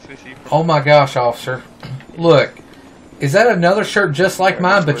we'll basically see... Oh my gosh, officer. Look, is that another shirt just like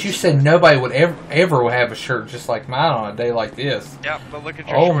mine? But you said nobody would ever have a shirt just like mine on a day like this. Yeah, but look at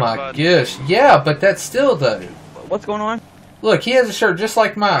your shorts, my gosh. Yeah, but that's still, though. What's going on? Look, he has a shirt just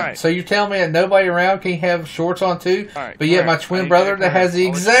like mine. Right. So you're telling me that nobody around can have shorts on too? Right. But yet my twin brother that has the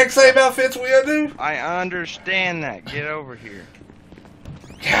exact same outfits we do? I understand that. Get over here.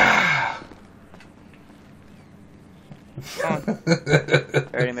 Alrighty,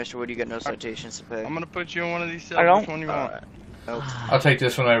 Mr. Wood, you get no citations to pay. I'm going to put you in one of these cells. Which one you want? I'll take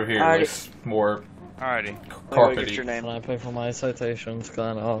this one over here. It's more carpety. Can I pay for my citations?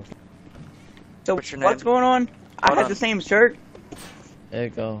 Kind of. So what's going on? I had the same shirt. There you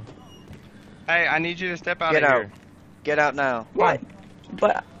go. Hey, I need you to step out of here. Get out now. What?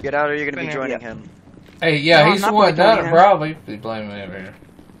 But get out or you're going to be joining him. Hey, yeah, no, he's the one that done it, probably. Be blaming me over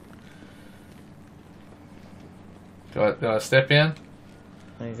here. Do I step in?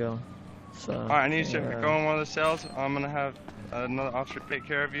 There you go. So, alright, I need you to go in one of the cells. I'm going to have another officer take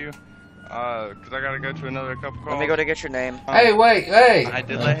care of you. Because I gotta go to another couple calls. Let me go to get your name. Hey, wait, hey! I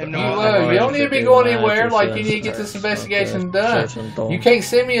did let him know. You don't need to be going anywhere. Like, you need to get this investigation done. You can't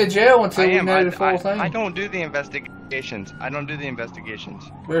send me to jail until we know the full thing. I don't do the investigations.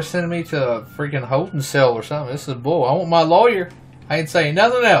 They're sending me to a freaking holding cell or something. This is bull. I want my lawyer. I ain't saying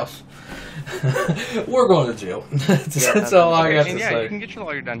nothing else. We're going to jail. That's all I got to say. Yeah, you can get your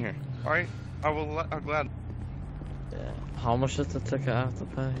lawyer down here. Alright? I'll glad. How much does the ticket have to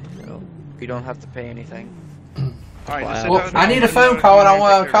pay? You don't have to pay anything. Alright, well, I need a phone call and I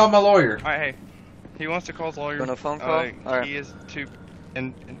want to call my lawyer. Alright, hey. He wants to call his lawyer. You want a phone call? He is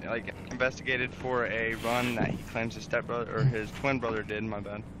investigated for a run that he claims his stepbrother or his twin brother did, my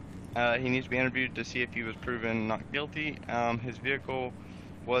bad. He needs to be interviewed to see if he was proven not guilty. His vehicle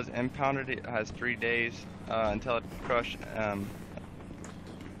was impounded. It has 3 days until it's crushed.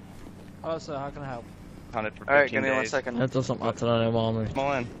 Oh, so how can I help? Alright, give me 1 second. It doesn't matter anymore, man.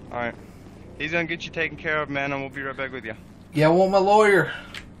 Small in. Alright. He's gonna get you taken care of, man, and we'll be right back with you. Yeah, I want my lawyer.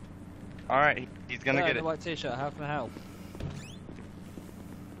 Alright, he's gonna get the it. white t-shirt, how can I help?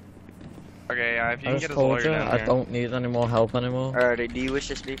 Okay, if you I can just get his told lawyer you down I here. don't need any more help anymore. Alrighty, do you wish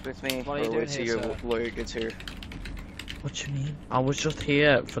to speak with me? What are you or doing wait till here, your sir? lawyer gets here? What you mean? I was just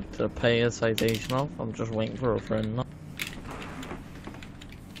here for to pay his citation off. I'm just waiting for a friend now.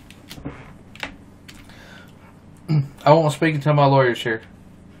 I want to speak until my lawyer's here.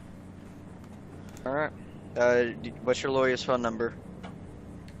 Alright. What's your lawyer's phone number?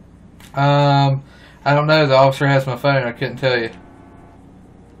 I don't know. The officer has my phone. I couldn't tell you.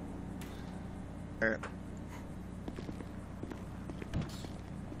 Alright.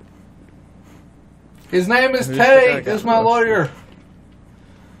 His name is Who's the guy Tate. This is got my arrested? lawyer.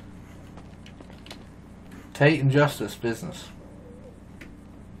 Tate and Justice business.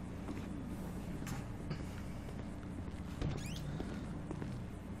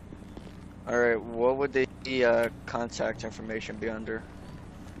 Alright, what would the contact information be under?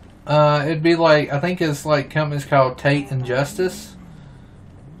 It'd be like, I think his like company's called Tate and Justice.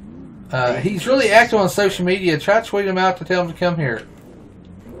 He's really active on social media. Try to tweet him out to tell him to come here.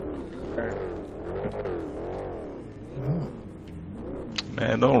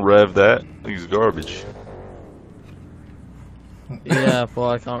 Man, don't rev that. He's garbage. Yeah, but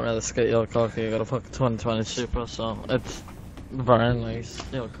I can't really skate your car because you got a fucking 2020 Super, so it's very nice.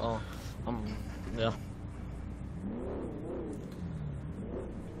 Your car. Yeah.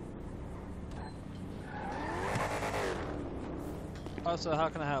 Also, how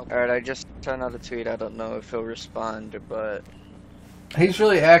can I help? Alright, I just sent out a tweet. I don't know if he'll respond, but... He's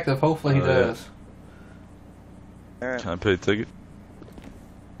really active. Hopefully he Yeah. does. Alright. Can I pay a ticket?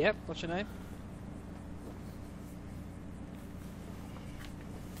 Yep, what's your name?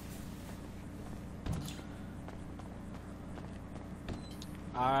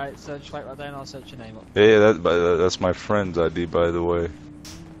 Alright, search right there and I'll search your name up. Yeah, that's my friend's ID, by the way.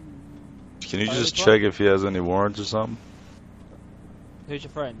 Can you Oh, just which check if he has any warrants or something? Who's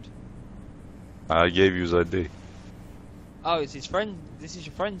your friend? I gave you his ID. Oh, it's his friend. This is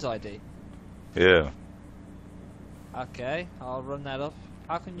your friend's ID. Yeah. Okay, I'll run that up.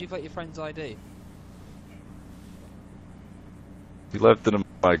 How can you got your friend's ID? He left it in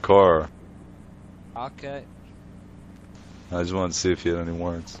my car. Okay. I just wanted to see if he had any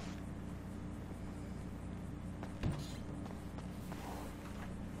warrants.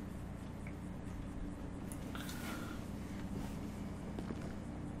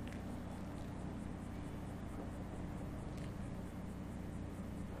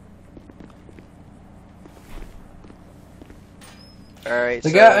 Alright, The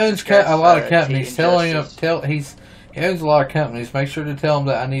so guy owns this a lot of guy's, companies. Tate Tell and him, Justice. he owns a lot of companies. Make sure to tell him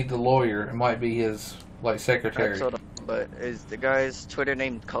that I need the lawyer. It might be his like secretary. Alright, hold on, but is the guy's Twitter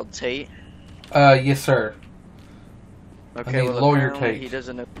name called Tate? Yes, sir. Okay, need well, lawyer apparently Tate. he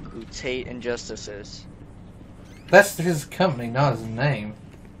doesn't know who Tate and Justice is. That's his company, not his name.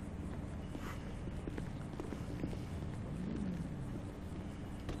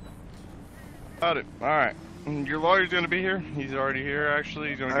 Got it. Alright. Your lawyer's gonna be here. He's already here, actually.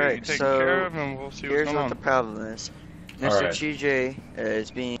 He's gonna get you Alright, taken so care of, and we'll see what's here's going what on. the problem is. Mr. Alright. TJ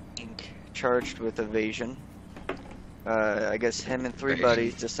is being charged with evasion. I guess him and three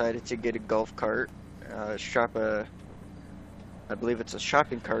buddies decided to get a golf cart, strap I believe it's a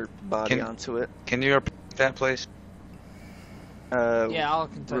shopping cart body onto it. Can you repeat that, please? Yeah, I'll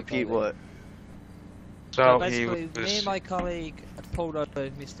continue. Repeat what? So So he basically, me was. and my colleague pulled over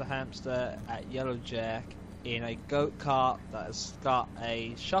Mr. Hamster at Yellow Jack in a goat cart that has got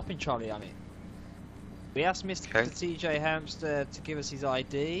a shopping trolley on it. We asked Mr. Okay. TJ Hamster to give us his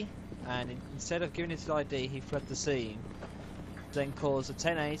ID, and instead of giving us his ID, he fled the scene. Then caused a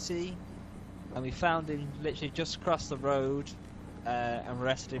 1080, and we found him literally just across the road and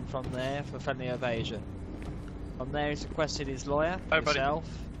arrested him from there for felony evasion. From there, he's requested his lawyer, Hi, buddy. himself.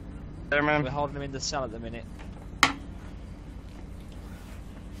 There, man. We're holding him in the cell at the minute.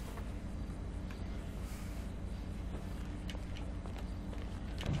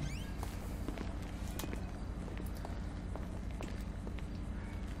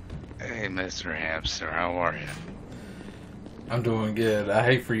 Hey, Mr. Hamster, how are you? I'm doing good. I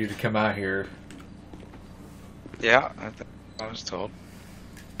hate for you to come out here. Yeah, I was told.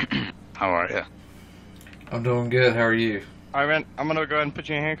 How are you? I'm doing good. How are you? Alright, man. I'm gonna go ahead and put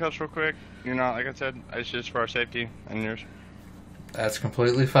you in handcuffs real quick. You're not, like I said, it's just for our safety and yours. That's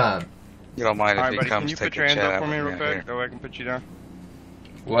completely fine. You don't mind if Alright, he buddy. Can comes you take put your a hands chat up for me with real out quick? here? That way I can put you down.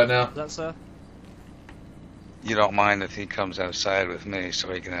 What now? Is that so? You don't mind if he comes outside with me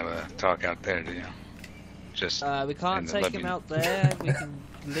so we can have a talk out there, do you? Just We can't and take let him me- out there. We can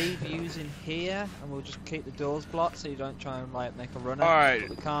leave using here, and we'll just keep the doors blocked so you don't try and like make a run. Alright,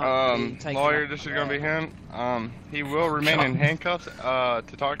 We can't really take lawyer, him this is gonna be him. He will remain in handcuffs to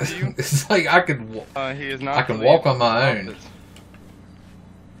talk to you. It's like I could. He is not. I can walk on my own.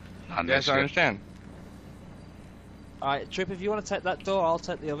 Yes, I understand. Alright, Trip, if you want to take that door, I'll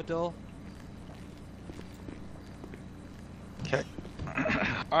take the other door. Okay.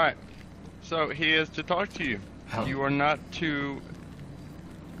 Alright, so he is to talk to you. You are not to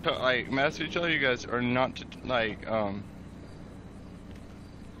like mess with each other. You guys are not to like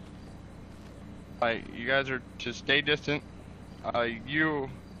you guys are to stay distant. You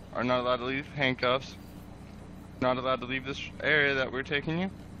are not allowed to leave handcuffs. Not allowed to leave this area that we're taking you.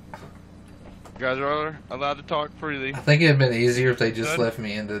 You guys are allowed to talk freely. I think it'd been easier if they just left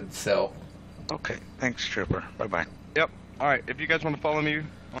me in the cell. Okay, thanks, Trooper. Bye bye. Yep. All right. If you guys want to follow me.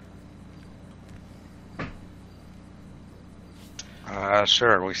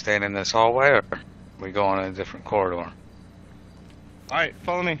 Sure. Are we staying in this hallway, or are we going in a different corridor? Alright,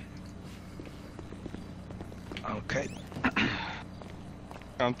 follow me. Okay.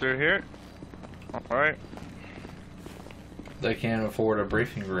 Come through here. Alright. They can't afford a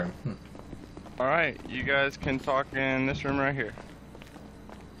briefing room. Alright, you guys can talk in this room right here.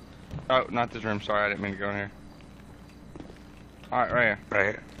 Oh, not this room, sorry, I didn't mean to go in here. Alright, right here. Right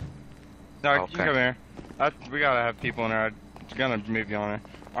here? No, Okay. you can come here. We gotta have people in there. I'm gonna move you on there.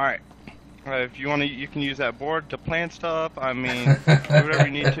 Alright. If you want to, you can use that board to plan stuff. I mean, do whatever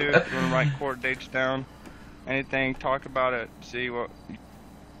you need to. If you want to write court dates down, anything, talk about it, see what.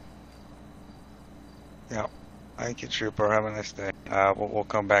 Yeah. Thank you, Trooper. Have a nice day. We'll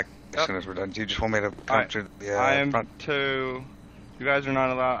come back as soon as we're done. Do you just want me to come through the I am front? to. You guys are not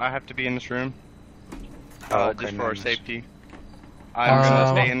allowed. I have to be in this room. Okay, just for our nice. safety. I'm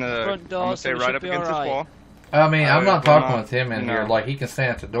gonna stay in the. front door, I'm gonna so stay we right should up be against this alright. wall. I mean, I'm not will talking not- with him in here. no. Like, he can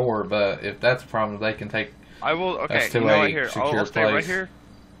stand at the door, but if that's a problem, they can take I will. Okay, us to you know a right here. secure I'll stay right place. here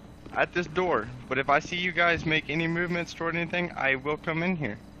at this door. But if I see you guys make any movements toward anything, I will come in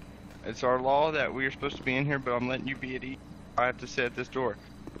here. It's our law that we are supposed to be in here, but I'm letting you be at ease. I have to sit at this door.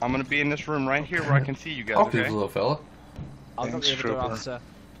 I'm gonna be in this room right here where I can see you guys. Talk to Okay. this little fella. I'll got Thanks, the other door, Trooper. officer.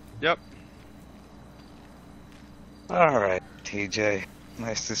 Yep. Alright, TJ.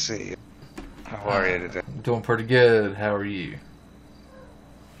 Nice to see you. How are you today? Doing pretty good. How are you?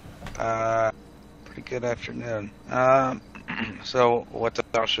 Pretty good afternoon. So, what the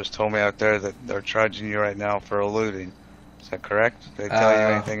officers told me out there that they're charging you right now for eluding. Is that correct? Did they tell you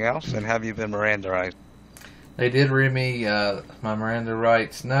anything else? And have you been Mirandaized? They did read me my Miranda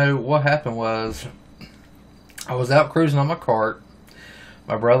rights. No, what happened was I was out cruising on my cart.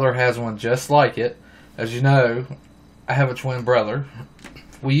 My brother has one just like it. As you know, I have a twin brother.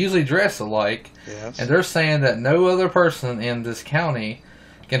 We usually dress alike. Yes. And they're saying that no other person in this county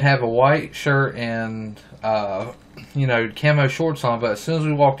can have a white shirt and, camo shorts on. But as soon as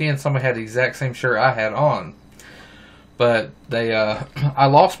we walked in, somebody had the exact same shirt I had on. But I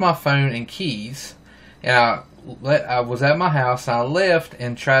lost my phone and keys. And I was at my house, and I left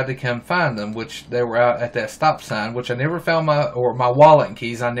and tried to come find them, which they were out at that stop sign, which I never found my wallet and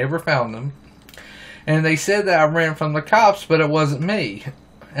keys. I never found them. And they said that I ran from the cops, but it wasn't me.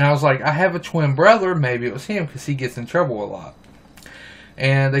 And I was like, I have a twin brother. Maybe it was him because he gets in trouble a lot.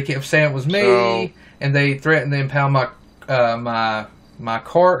 And they kept saying it was me, and they threatened to impound my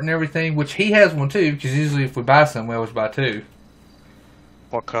cart and everything, which he has one too, because usually if we buy some, we always buy two.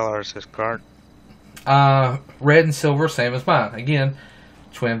 What color is his card? Red and silver, same as mine. Again,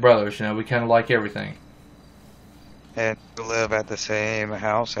 twin brothers, we kind of like everything. And you live at the same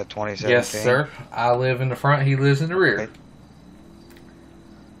house at 2017? Yes, sir. I live in the front, he lives in the rear.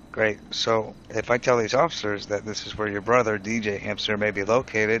 Great. So, if I tell these officers that this is where your brother, DJ Hamster, may be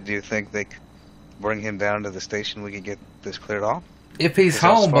located, do you think they could bring him down to the station? We could get this cleared off? If he's Because as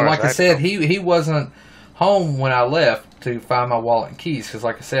home, but far like as I said, know- he wasn't home when I left to find my wallet and keys, because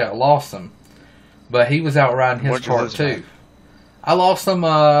like I said, I lost them. But he was out riding his Where'd you car lose them too. I lost them,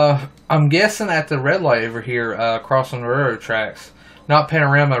 I'm guessing at the red light over here, crossing the railroad tracks. Not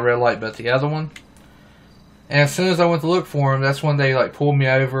Panorama red light, but the other one. And as soon as I went to look for him, that's when they pulled me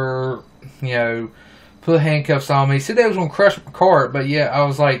over, put handcuffs on me. Said they was going to crush my cart, but yeah, I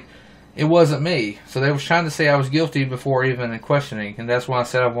was like, it wasn't me. So they was trying to say I was guilty before even questioning, and that's why I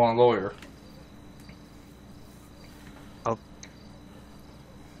said I want a lawyer.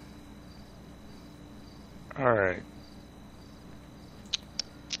 Alright.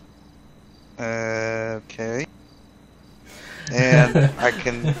 Okay. And I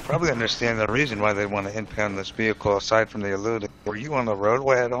can probably understand the reason why they want to impound this vehicle aside from the eluding. Were you on the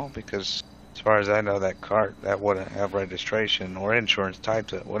roadway at all? Because As far as I know, that cart, that wouldn't have registration or insurance tied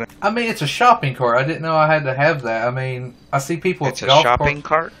to it, would it? I mean, it's a shopping cart. I didn't know I had to have that. I mean, I see people with It's a golf shopping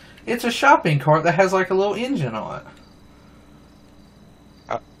carts. cart? It's a shopping cart that has like a little engine on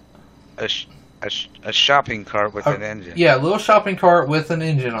it. A shopping cart with an engine. Yeah, a little shopping cart with an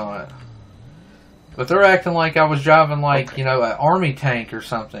engine on it. But they're acting like I was driving like, you know, an army tank or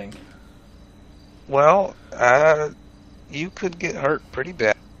something. Well, you could get hurt pretty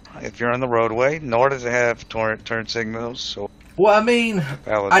bad if you're on the roadway, nor does it have turn signals. So, well, I mean,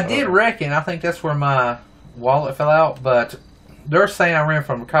 I did reckon. I think that's where my wallet fell out, but they're saying I ran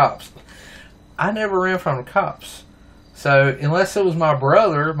from the cops. I never ran from the cops. So, unless it was my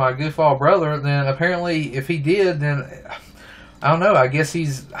brother, my goofball brother, then apparently if he did, then I don't know. I guess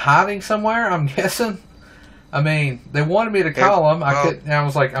he's hiding somewhere, I'm guessing. I mean, they wanted me to call him. And I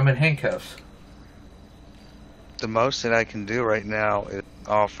was like, I'm in handcuffs. The most that I can do right now is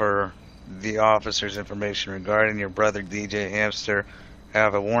offer the officers information regarding your brother DJ Hamster,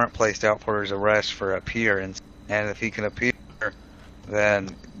 have a warrant placed out for his arrest for appearance, and if he can appear, then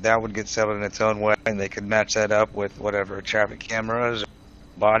that would get settled in its own way, and they could match that up with whatever traffic cameras,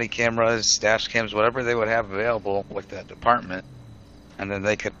 body cameras, dash cams, whatever they would have available with that department, and then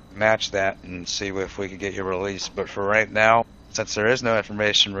they could match that and see if we could get you released. But for right now, since there is no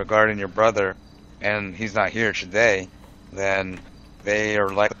information regarding your brother, and he's not here today, then they are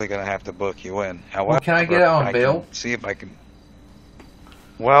likely going to have to book you in. However, well, can I get out on bail? See if I can.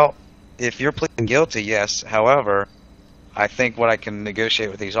 Well, if you're pleading guilty, yes. However, I think what I can negotiate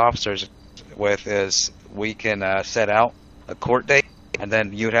with these officers with is we can set out a court date, and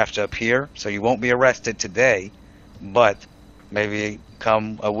then you'd have to appear, so you won't be arrested today, but maybe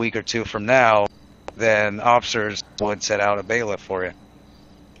come a week or two from now, then officers would set out a bailiff for you.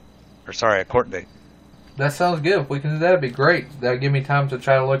 Or sorry, a court date. That sounds good. If we can do that, it'd be great. That'll give me time to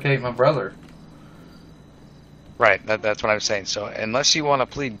try to locate my brother. Right, that's what I'm saying. So unless you want to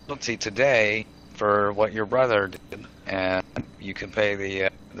plead guilty today for what your brother did, and you can pay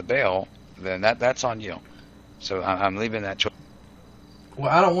the bail, then that's on you. So I'm leaving that choice. Well,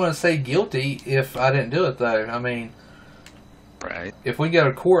 I don't want to say guilty if I didn't do it, though. I mean, right. If we go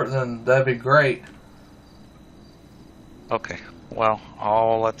to court, then that'd be great. Okay. Well,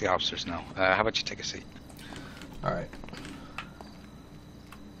 I'll let the officers know. How about you take a seat? All right.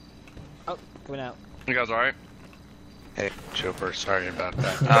 Oh, coming out. You guys all right? Hey, Chopper, sorry about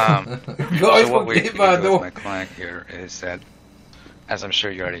that. Guys, so what we get my door. with my client here is that, as I'm sure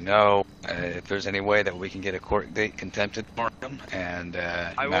you already know, if there's any way that we can get a court date contempted for him, and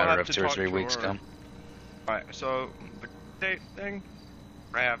a matter of 2 or 3 weeks come. Alright, so the date thing,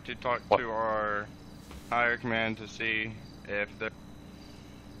 I have to talk to our higher command to see if the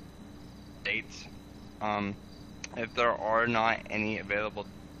dates, if there are not any available.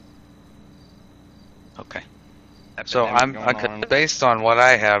 Okay. So based on what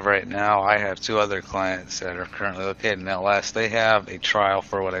I have right now, I have 2 other clients that are currently located in LS. They have a trial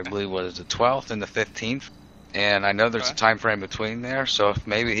for what I believe was the 12th and the 15th, and I know there's a time frame between there. So if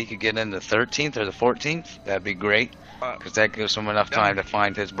maybe he could get in the 13th or the 14th, that'd be great, because that gives him enough time to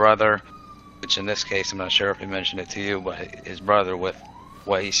find his brother. Which in this case, I'm not sure if he mentioned it to you, but his brother with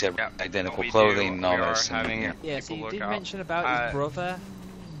what he said, identical clothing and all this. Yeah, so you did mention about his brother.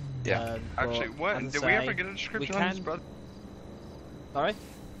 Yeah. Actually, what? Did we ever get a description on his brother? Sorry?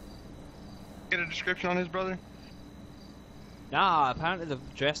 Get a description on his brother? Nah, apparently they're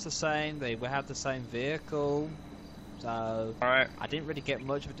dressed the same, they have the same vehicle, so Alright. I didn't really get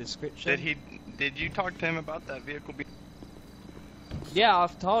much of a description. Did you talk to him about that vehicle being... Yeah,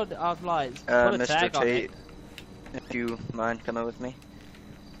 I've put a Mr. tag on Tate, it. if you mind coming with me.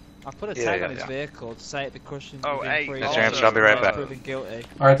 I put a tag on his vehicle to say it because she's hey, Mr. Hamster, I'll be right back. proven guilty.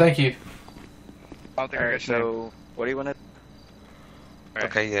 Alright, thank you. Alright, so what do you want to...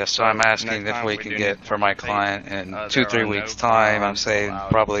 Okay, yeah, so I'm asking if we can get, for my client, in 2-3 weeks time, I'm saying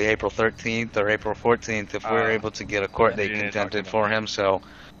probably April 13th or April 14th, if we're able to get a court date contempted for him, so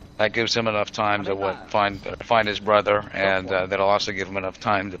that gives him enough time to find his brother, and that'll also give him enough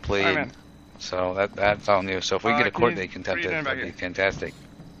time to plead. So that's all new. So if we get a court date contempted, that'd be fantastic.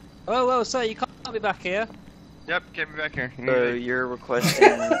 Oh, sir, you can't be back here. Yep, get me back here. So you're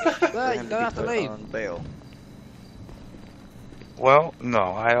requesting well, you don't have to leave. on bail. Well,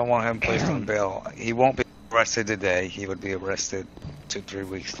 no, I don't want him placed on bail. He won't be arrested today. He would be arrested 2-3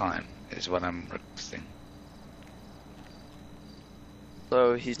 weeks time, is what I'm requesting.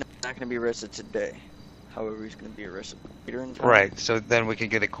 So he's not going to be arrested today. However, he's going to be arrested later in time. Right. So then we can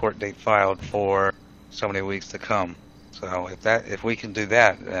get a court date filed for so many weeks to come. So if we can do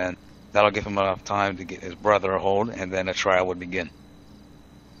that, then that'll give him enough time to get his brother a hold, and then a trial would begin.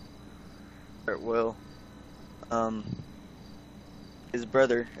 Will. His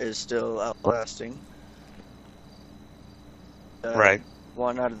brother is still outlasting. Right.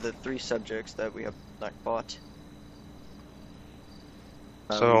 One out of the 3 subjects that we have not caught.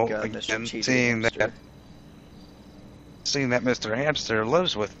 So, we got again, Mr. Cheesy seeing Hamster. that Mr. Hamster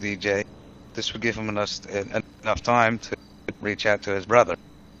lives with DJ, this would give him enough time to reach out to his brother.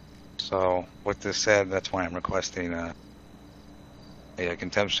 So, with this said, that's why I'm requesting a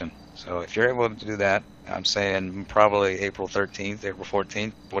contempt. So, if you're able to do that, I'm saying probably April 13th, April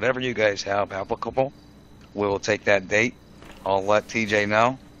 14th, whatever you guys have applicable, we will take that date. I'll let TJ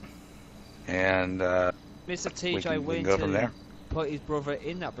know, and Mr. we TJ can willing go from to there. put his brother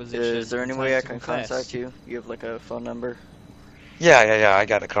in that position. Is there any way I can confess? contact you? You have like a phone number? Yeah, I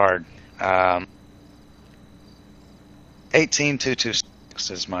got a card. 18226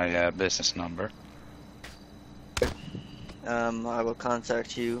 is my business number. I will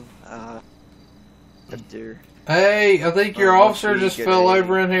contact you after. Hey, I think your officer just fell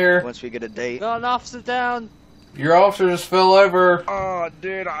over in here. Once we get a date. Got an officer down. Your officer just fell over. Oh,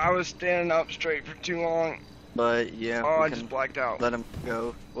 dude, I was standing up straight for too long. But yeah, Oh, we I can just blacked out. let him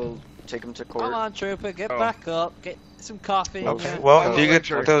go. We'll take him to court. Come on, trooper, get Oh. back up. Get some coffee. Okay. Yeah. Well, if you get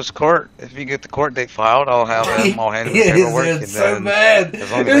if you get the court date filed, I'll have them all handle the paperwork. It's and so then, bad.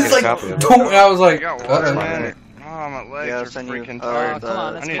 as long as It I was get a like, copy of it. don't, I was like, I got what water, a- man. Oh, my legs Yeah, I'll are send you. freaking Oh, tired. come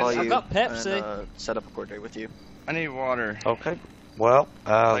on, let's I need- get. call I've you got Pepsi. and set up a court date with you. I need water. Okay. Well,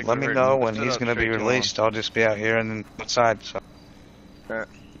 Legs let are me hurting. know I when stood he's up going to be straight too released. I'll just be out here and then outside. So.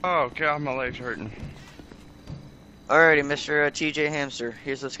 Oh, God, my legs hurting. Alrighty, Mr. TJ Hamster.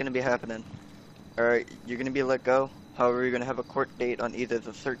 Here's what's gonna be happening. Alright, you're gonna be let go. However, you're gonna have a court date on either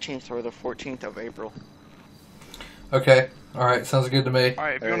the 13th or the 14th of April. Okay, alright, sounds good to me.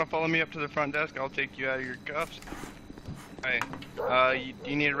 Alright, if you want to follow me up to the front desk, I'll take you out of your cuffs. Hey,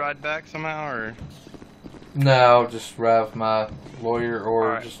 you need a ride back somehow, or? No, I'll just drive my lawyer or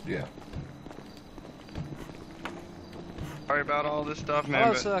Alright. just, yeah. Sorry about all this stuff, man.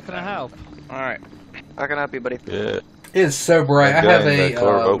 Hello, but, sir, can I help? Alright. How can I help you, buddy? Yeah. It is so bright. I That guy have in that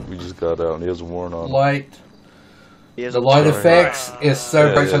car, a we just got out and he has a warrant on him. light. He has The a light warrant. effects is so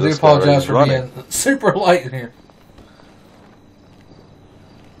Yeah, bright, so I do this guy apologize is for running. being super light in here.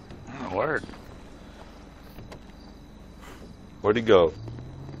 Oh, word. Where'd he go?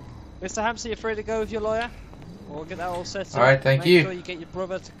 Mr. Hamster, you're free to go with your lawyer. We'll get that all set up. All right, thank Make you. sure you get your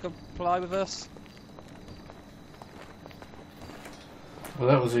brother to comply with us. Well,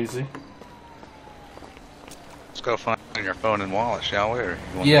 that was easy. Let's go find your phone and wallet, shall we? Or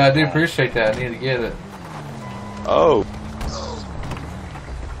you want Yeah, me I to do call? appreciate that. I need to get it. Oh,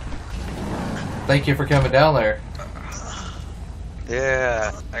 Thank you for coming down there.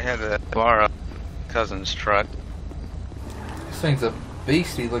 Yeah, I had to borrow cousin's truck. This thing's a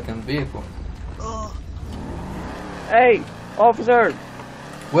beastie looking vehicle. Hey, officer!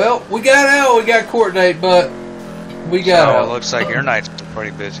 Well, we got out. We got court date, but we got So out. it looks like your night's been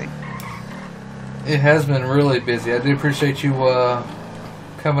pretty busy. It has been really busy. I do appreciate you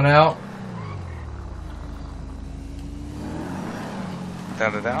coming out.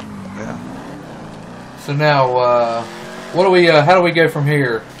 Without a doubt. Yeah. So now, what do we? How do we go from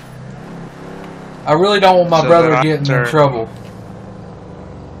here? I really don't want my So brother then getting in after- trouble.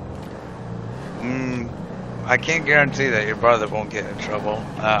 I can't guarantee that your brother won't get in trouble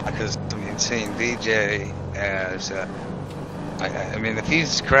because I mean, seeing DJ as I mean, if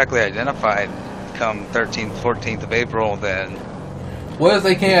he's correctly identified come 13th, 14th of April, then What if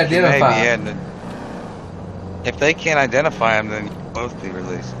they can't he may be identify? in. If they can't identify him, then you'll both be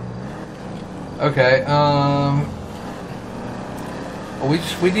released. Okay.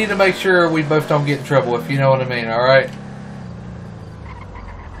 We need to make sure we both don't get in trouble, if you know what I mean. All right.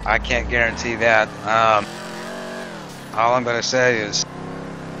 I can't guarantee that. All I'm going to say is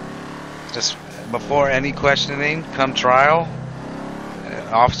just before any questioning, come trial,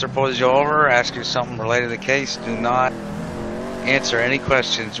 officer pulls you over, asks you something related to the case, do not answer any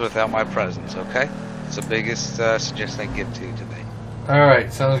questions without my presence, okay? It's the biggest suggestion I can give to you today. All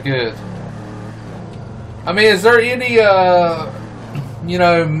right. Sounds good. I mean, is there any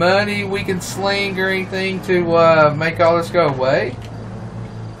money we can sling or anything to make all this go away?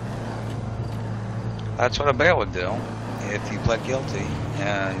 That's what a bail would do if you pled guilty,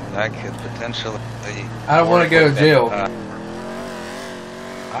 and that could potentially... I don't want to go to jail. I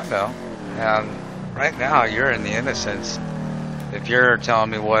know. And right now, you're in the innocence. If you're telling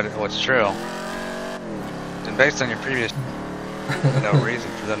me what's true, and based on your previous, no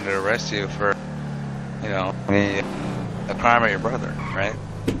reason for them to arrest you for, the crime of your brother, right?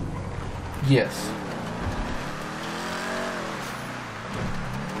 Yes.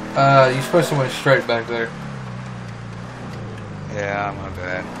 You're supposed to went straight back there. Yeah, my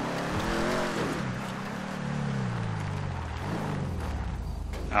bad.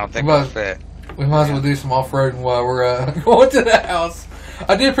 I don't think it'll fit. We might as well do some off-roading while we're going to the house.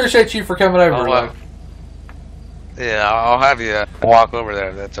 I do appreciate you for coming over. Yeah, I'll have you walk over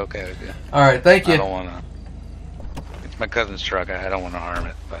there if that's okay with you. Alright, thank you. I don't want to. It's my cousin's truck. I don't want to harm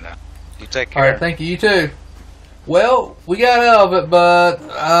it, but you take care. Alright, thank you. You too. Well, we got out of it, but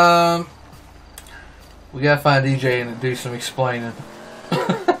we gotta find DJ and do some explaining.